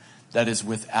everyday that is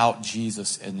without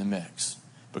Jesus in the mix,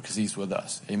 because he's with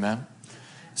us. Amen?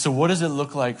 So what does it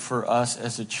look like for us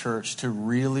as a church to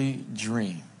really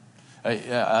dream?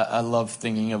 I love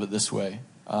thinking of it this way.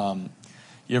 You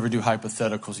ever do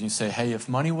hypotheticals and you say, hey, if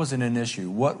money wasn't an issue,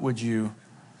 what would you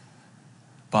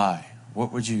buy?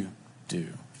 What would you do?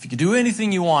 If you could do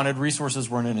anything you wanted, resources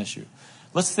weren't an issue.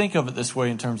 Let's think of it this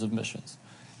way in terms of missions.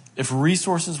 If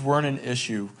resources weren't an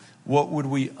issue, what would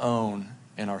we own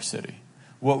in our city?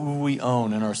 What would we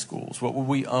own in our schools? What would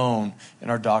we own in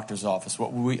our doctor's office?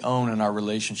 What would we own in our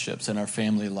relationships, in our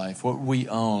family life? What would we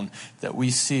own that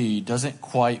we see doesn't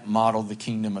quite model the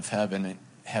kingdom of heaven and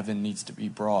heaven needs to be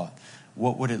brought?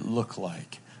 What would it look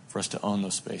like for us to own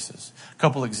those spaces? A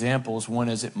couple examples. One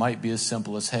is it might be as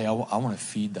simple as, hey, I want to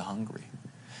feed the hungry.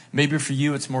 Maybe for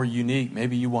you it's more unique.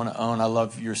 Maybe you want to own, I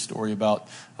love your story about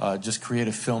just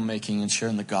creative filmmaking and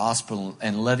sharing the gospel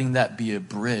and letting that be a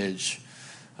bridge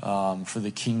for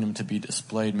the kingdom to be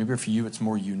displayed. Maybe for you it's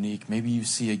more unique. Maybe you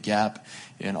see a gap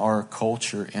in our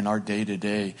culture, in our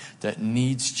day-to-day that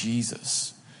needs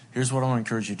Jesus. Here's what I want to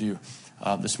encourage you to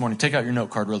do this morning. Take out your note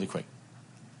card really quick.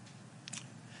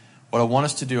 What I want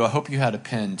us to do, I hope you had a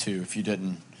pen too, if you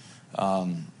didn't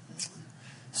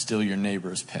steal your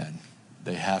neighbor's pen.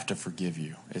 They have to forgive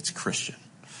you. It's Christian.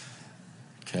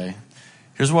 Okay?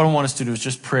 Here's what I want us to do is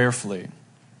just prayerfully.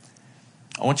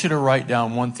 I want you to write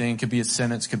down one thing. It could be a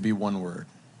sentence, could be one word.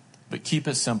 But keep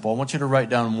it simple. I want you to write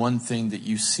down one thing that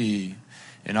you see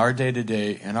in our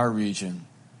day-to-day, in our region,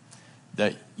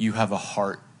 that you have a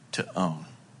heart to own.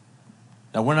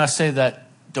 Now, when I say that,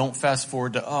 don't fast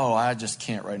forward to, I just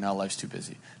can't right now. Life's too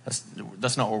busy.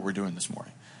 That's not what we're doing this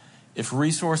morning. If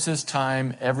resources,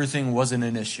 time, everything wasn't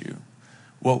an issue,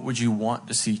 what would you want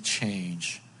to see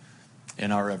change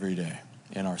in our everyday,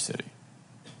 in our city?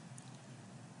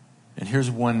 And here's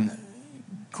one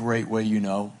great way you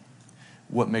know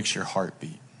what makes your heart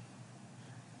beat.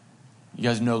 You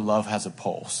guys know love has a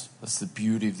pulse. That's the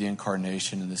beauty of the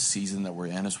incarnation and the season that we're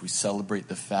in as we celebrate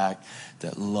the fact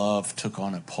that love took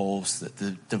on a pulse, that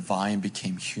the divine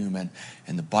became human.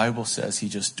 And the Bible says he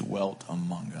just dwelt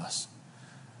among us.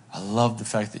 I love the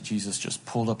fact that Jesus just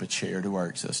pulled up a chair to our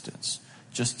existence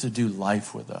just to do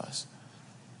life with us.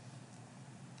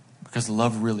 Because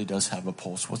love really does have a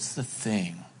pulse. What's the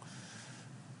thing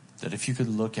that if you could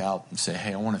look out and say,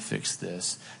 hey, I want to fix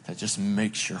this, that just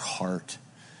makes your heart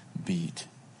beat?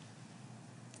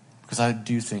 Because I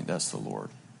do think that's the Lord.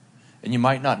 And you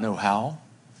might not know how,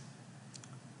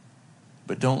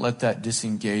 but don't let that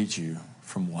disengage you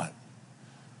from what?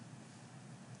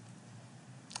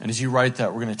 And as you write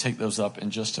that, we're going to take those up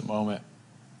in just a moment.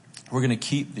 We're going to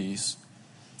keep these.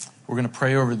 We're going to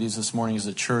pray over these this morning as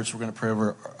a church. We're going to pray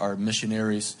over our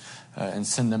missionaries and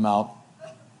send them out.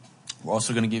 We're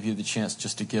also going to give you the chance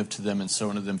just to give to them and sow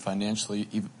into them financially.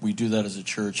 We do that as a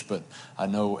church, but I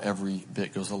know every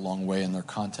bit goes a long way in their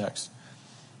context.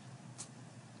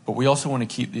 But we also want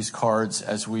to keep these cards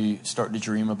as we start to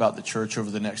dream about the church over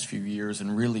the next few years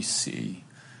and really see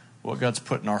what God's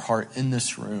put in our heart in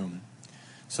this room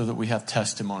so that we have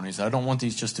testimonies. I don't want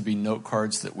these just to be note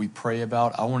cards that we pray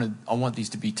about. I want these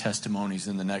to be testimonies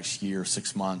in the next year,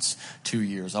 6 months, 2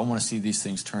 years. I want to see these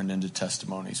things turned into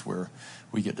testimonies where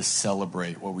we get to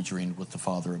celebrate what we dreamed with the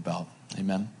Father about.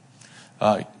 Amen.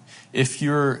 If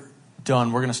you're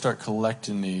done, we're going to start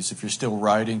collecting these. If you're still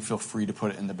writing, feel free to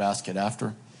put it in the basket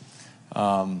after.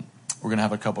 We're going to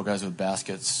have a couple guys with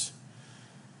baskets.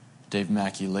 Dave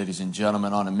Mackey, ladies and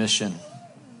gentlemen, on a mission.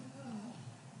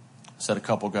 Said a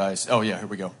couple guys. Oh, yeah, here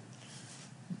we go.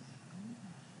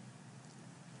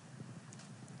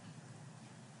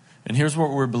 And here's what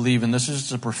we're believing. This is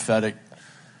just a prophetic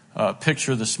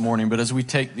picture this morning. But as we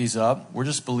take these up, we're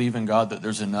just believing, God, that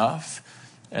there's enough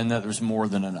and that there's more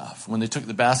than enough. When they took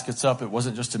the baskets up, it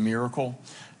wasn't just a miracle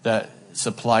that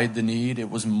supplied the need.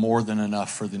 It was more than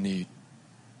enough for the need.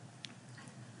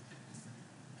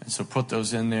 And so put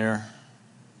those in there.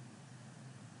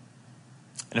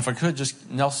 And if I could, just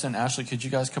Nelson, Ashley, could you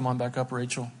guys come on back up,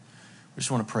 Rachel? We just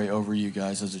want to pray over you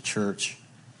guys as a church.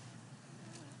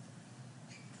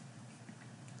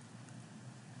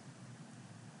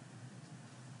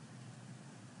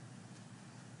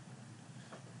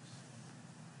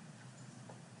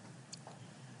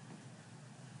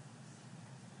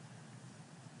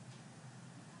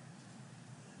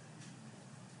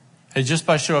 Hey, just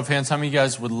by show of hands, how many of you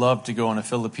guys would love to go on a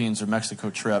Philippines or Mexico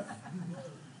trip?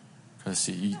 Because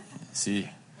see,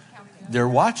 they're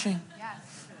watching.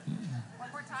 Yes.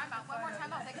 One more time,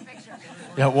 I'll take a picture.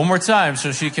 Yeah, one more time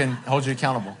so she can hold you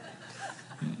accountable.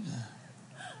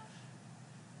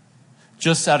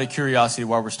 Just out of curiosity,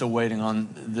 while we're still waiting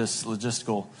on this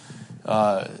logistical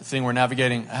thing we're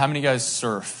navigating, how many guys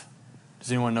surf?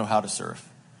 Does anyone know how to surf?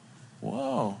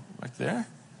 Whoa, right there.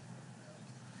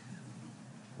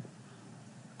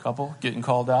 Couple getting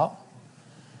called out.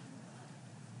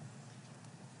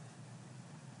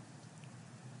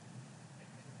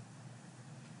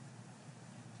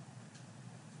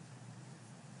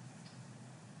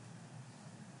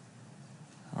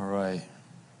 All right.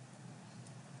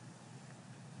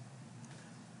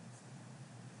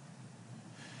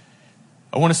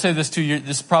 I want to say this to you.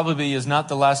 This probably is not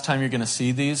the last time you're going to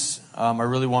see these. I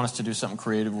really want us to do something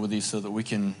creative with these so that we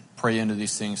can pray into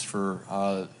these things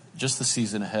for just the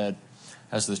season ahead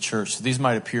as the church. So these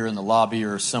might appear in the lobby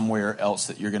or somewhere else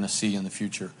that you're going to see in the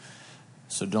future.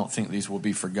 So don't think these will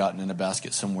be forgotten in a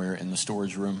basket somewhere in the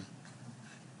storage room.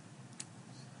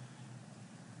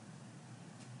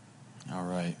 All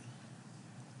right.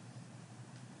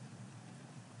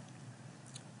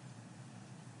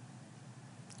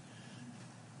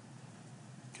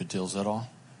 Good deal. Is that all?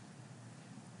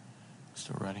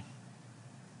 Still ready?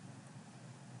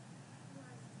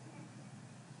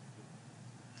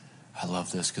 I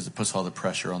love this because it puts all the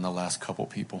pressure on the last couple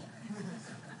people.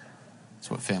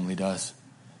 That's what family does.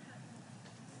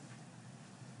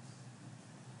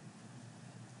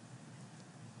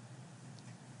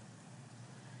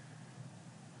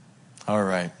 All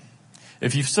right.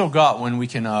 If you've still got one, we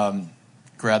can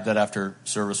grab that after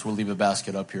service. We'll leave a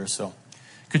basket up here. So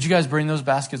could you guys bring those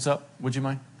baskets up? Would you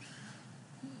mind?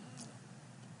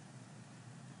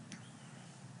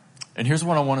 And here's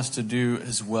what I want us to do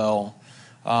as well.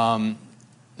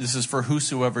 This is for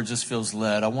whosoever just feels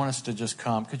led. I want us to just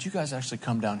come. Could you guys actually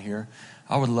come down here?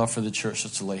 I would love for the church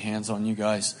just to lay hands on you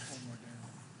guys.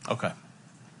 Okay.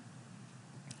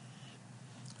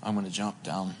 I'm going to jump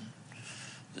down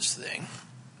this thing.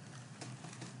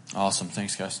 Awesome.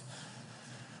 Thanks, guys.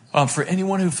 For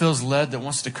anyone who feels led that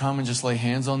wants to come and just lay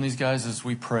hands on these guys as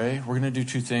we pray, we're going to do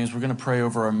two things. We're going to pray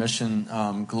over our mission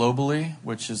globally,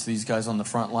 which is these guys on the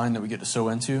front line that we get to sow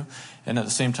into. And at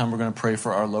the same time, we're going to pray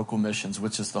for our local missions,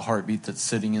 which is the heartbeat that's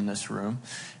sitting in this room.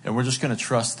 And we're just going to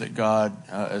trust that God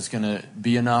is going to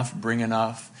be enough, bring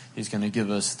enough. He's going to give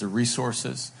us the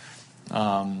resources,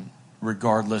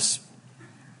 regardless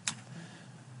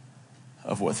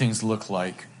of what things look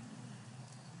like.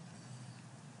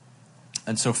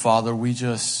 And so, Father, we're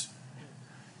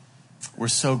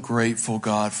so grateful,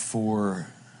 God, for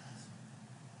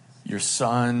your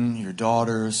son, your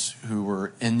daughters who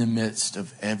were in the midst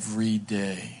of every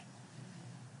day.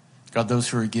 God, those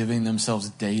who are giving themselves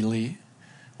daily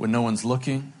when no one's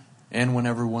looking and when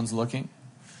everyone's looking.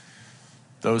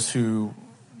 Those who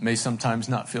may sometimes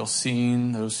not feel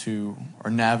seen. Those who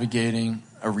are navigating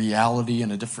a reality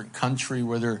in a different country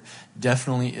where there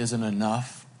definitely isn't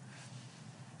enough.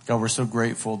 God, we're so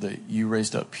grateful that you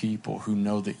raised up people who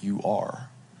know that you are,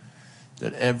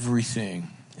 that everything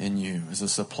in you is a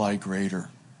supply greater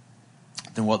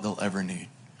than what they'll ever need.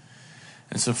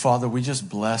 And so, Father, we just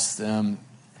bless them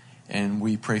And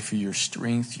we pray for your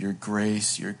strength, your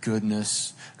grace, your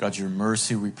goodness. God, your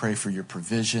mercy. We pray for your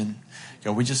provision.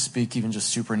 God, we just speak even just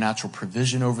supernatural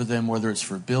provision over them, whether it's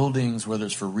for buildings, whether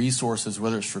it's for resources,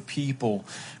 whether it's for people.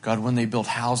 God, when they build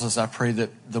houses, I pray that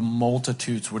the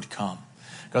multitudes would come.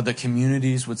 God, that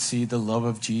communities would see the love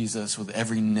of Jesus with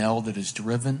every nail that is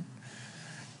driven.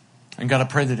 And God, I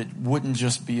pray that it wouldn't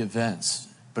just be events,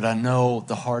 but I know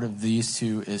the heart of these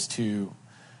two is to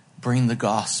bring the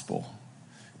gospel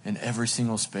in every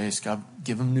single space. God,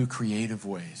 give them new creative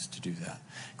ways to do that.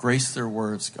 Grace their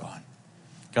words, God.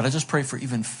 God, I just pray for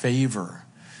even favor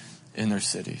in their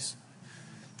cities.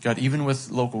 God, even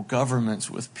with local governments,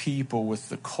 with people, with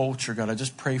the culture, God, I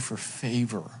just pray for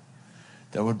favor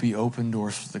that would be open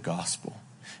doors for the gospel.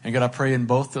 And God, I pray in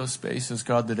both those spaces,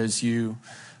 God, that as you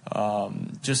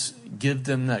just give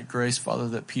them that grace, Father,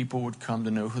 that people would come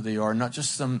to know who they are, not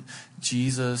just some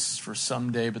Jesus for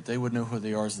someday, but they would know who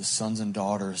they are as the sons and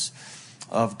daughters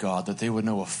of God, that they would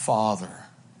know a Father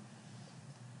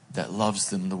that loves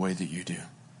them the way that you do.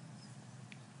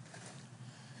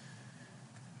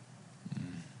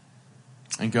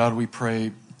 And God, we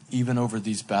pray even over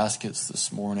these baskets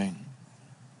this morning,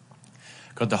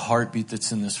 God, the heartbeat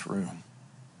that's in this room.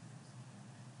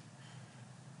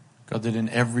 God, that in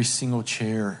every single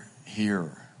chair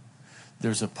here,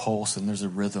 there's a pulse and there's a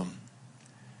rhythm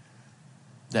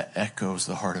that echoes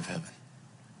the heart of heaven.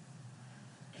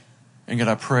 And God,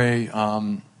 I pray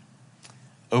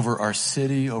over our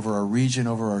city, over our region,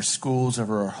 over our schools,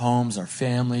 over our homes, our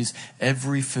families,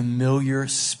 every familiar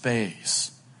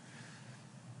space,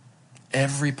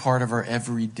 every part of our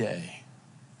everyday.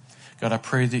 God, I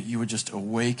pray that you would just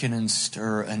awaken and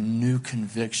stir a new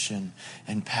conviction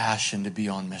and passion to be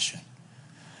on mission,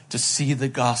 to see the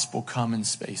gospel come in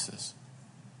spaces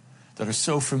that are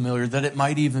so familiar that it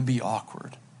might even be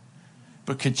awkward,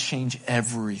 but could change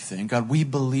everything. God, we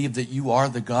believe that you are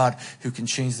the God who can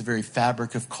change the very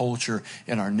fabric of culture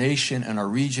in our nation, in our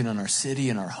region, in our city,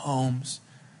 in our homes.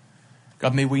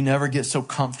 God, may we never get so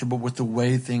comfortable with the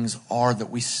way things are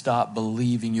that we stop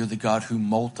believing you're the God who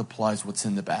multiplies what's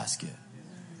in the basket.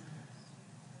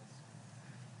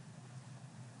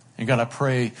 And God, I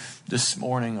pray this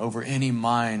morning over any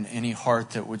mind, any heart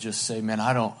that would just say, man,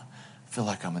 I don't feel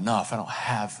like I'm enough. I don't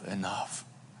have enough.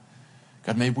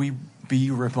 God, may we be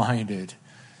reminded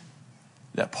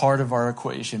that part of our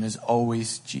equation is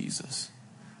always Jesus.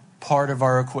 Part of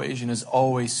our equation is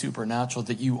always supernatural,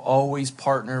 that you always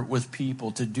partner with people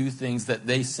to do things that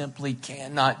they simply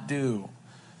cannot do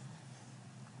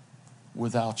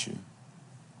without you.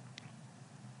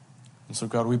 And so,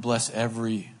 God, we bless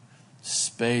every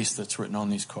space that's written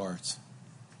on these cards.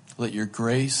 Let your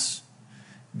grace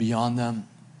be on them.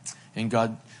 And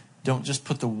God, don't just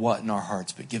put the what in our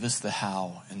hearts, but give us the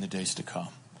how in the days to come,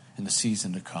 in the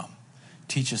season to come.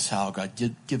 Teach us how, God.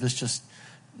 Give us just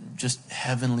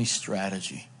heavenly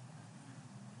strategy.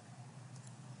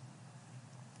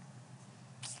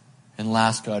 And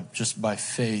last, God, just by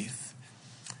faith,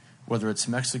 whether it's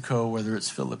Mexico, whether it's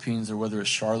Philippines, or whether it's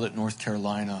Charlotte, North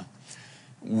Carolina,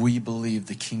 we believe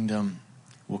the kingdom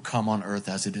will come on earth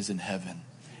as it is in heaven,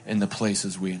 in the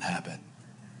places we inhabit,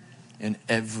 in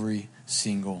every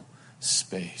single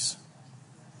space.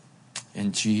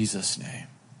 In Jesus' name,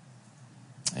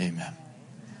 amen.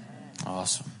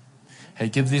 Awesome. Hey,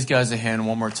 give these guys a hand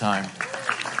one more time.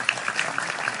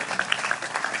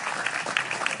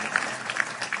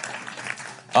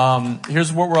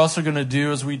 Here's what we're also going to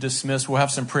do as we dismiss. We'll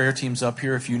have some prayer teams up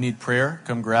here. If you need prayer,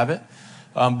 come grab it.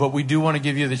 But we do want to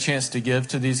give you the chance to give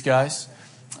to these guys.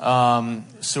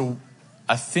 So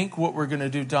I think what we're going to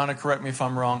do, Donna, correct me if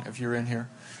I'm wrong, if you're in here.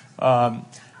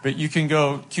 But you can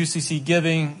go QCC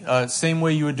giving, same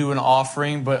way you would do an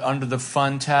offering, but under the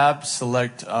fund tab,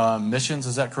 select missions.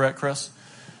 Is that correct, Chris?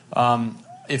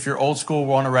 If you're old school,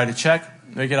 want to write a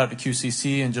check, make it out to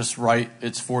QCC and just write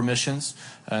it's for missions.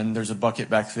 And there's a bucket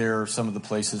back there, some of the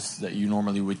places that you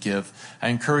normally would give. I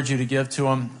encourage you to give to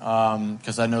them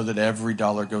because I know that every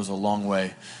dollar goes a long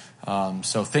way.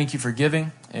 So thank you for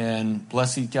giving, and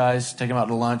bless these guys. Take them out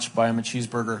to lunch, buy them a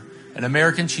cheeseburger. An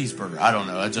American cheeseburger. I don't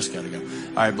know. I just got to go.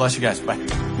 All right. Bless you guys. Bye.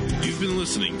 You've been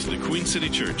listening to the Queen City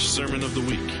Church Sermon of the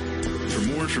Week. For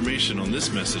more information on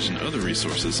this message and other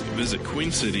resources, visit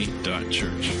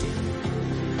queencity.church.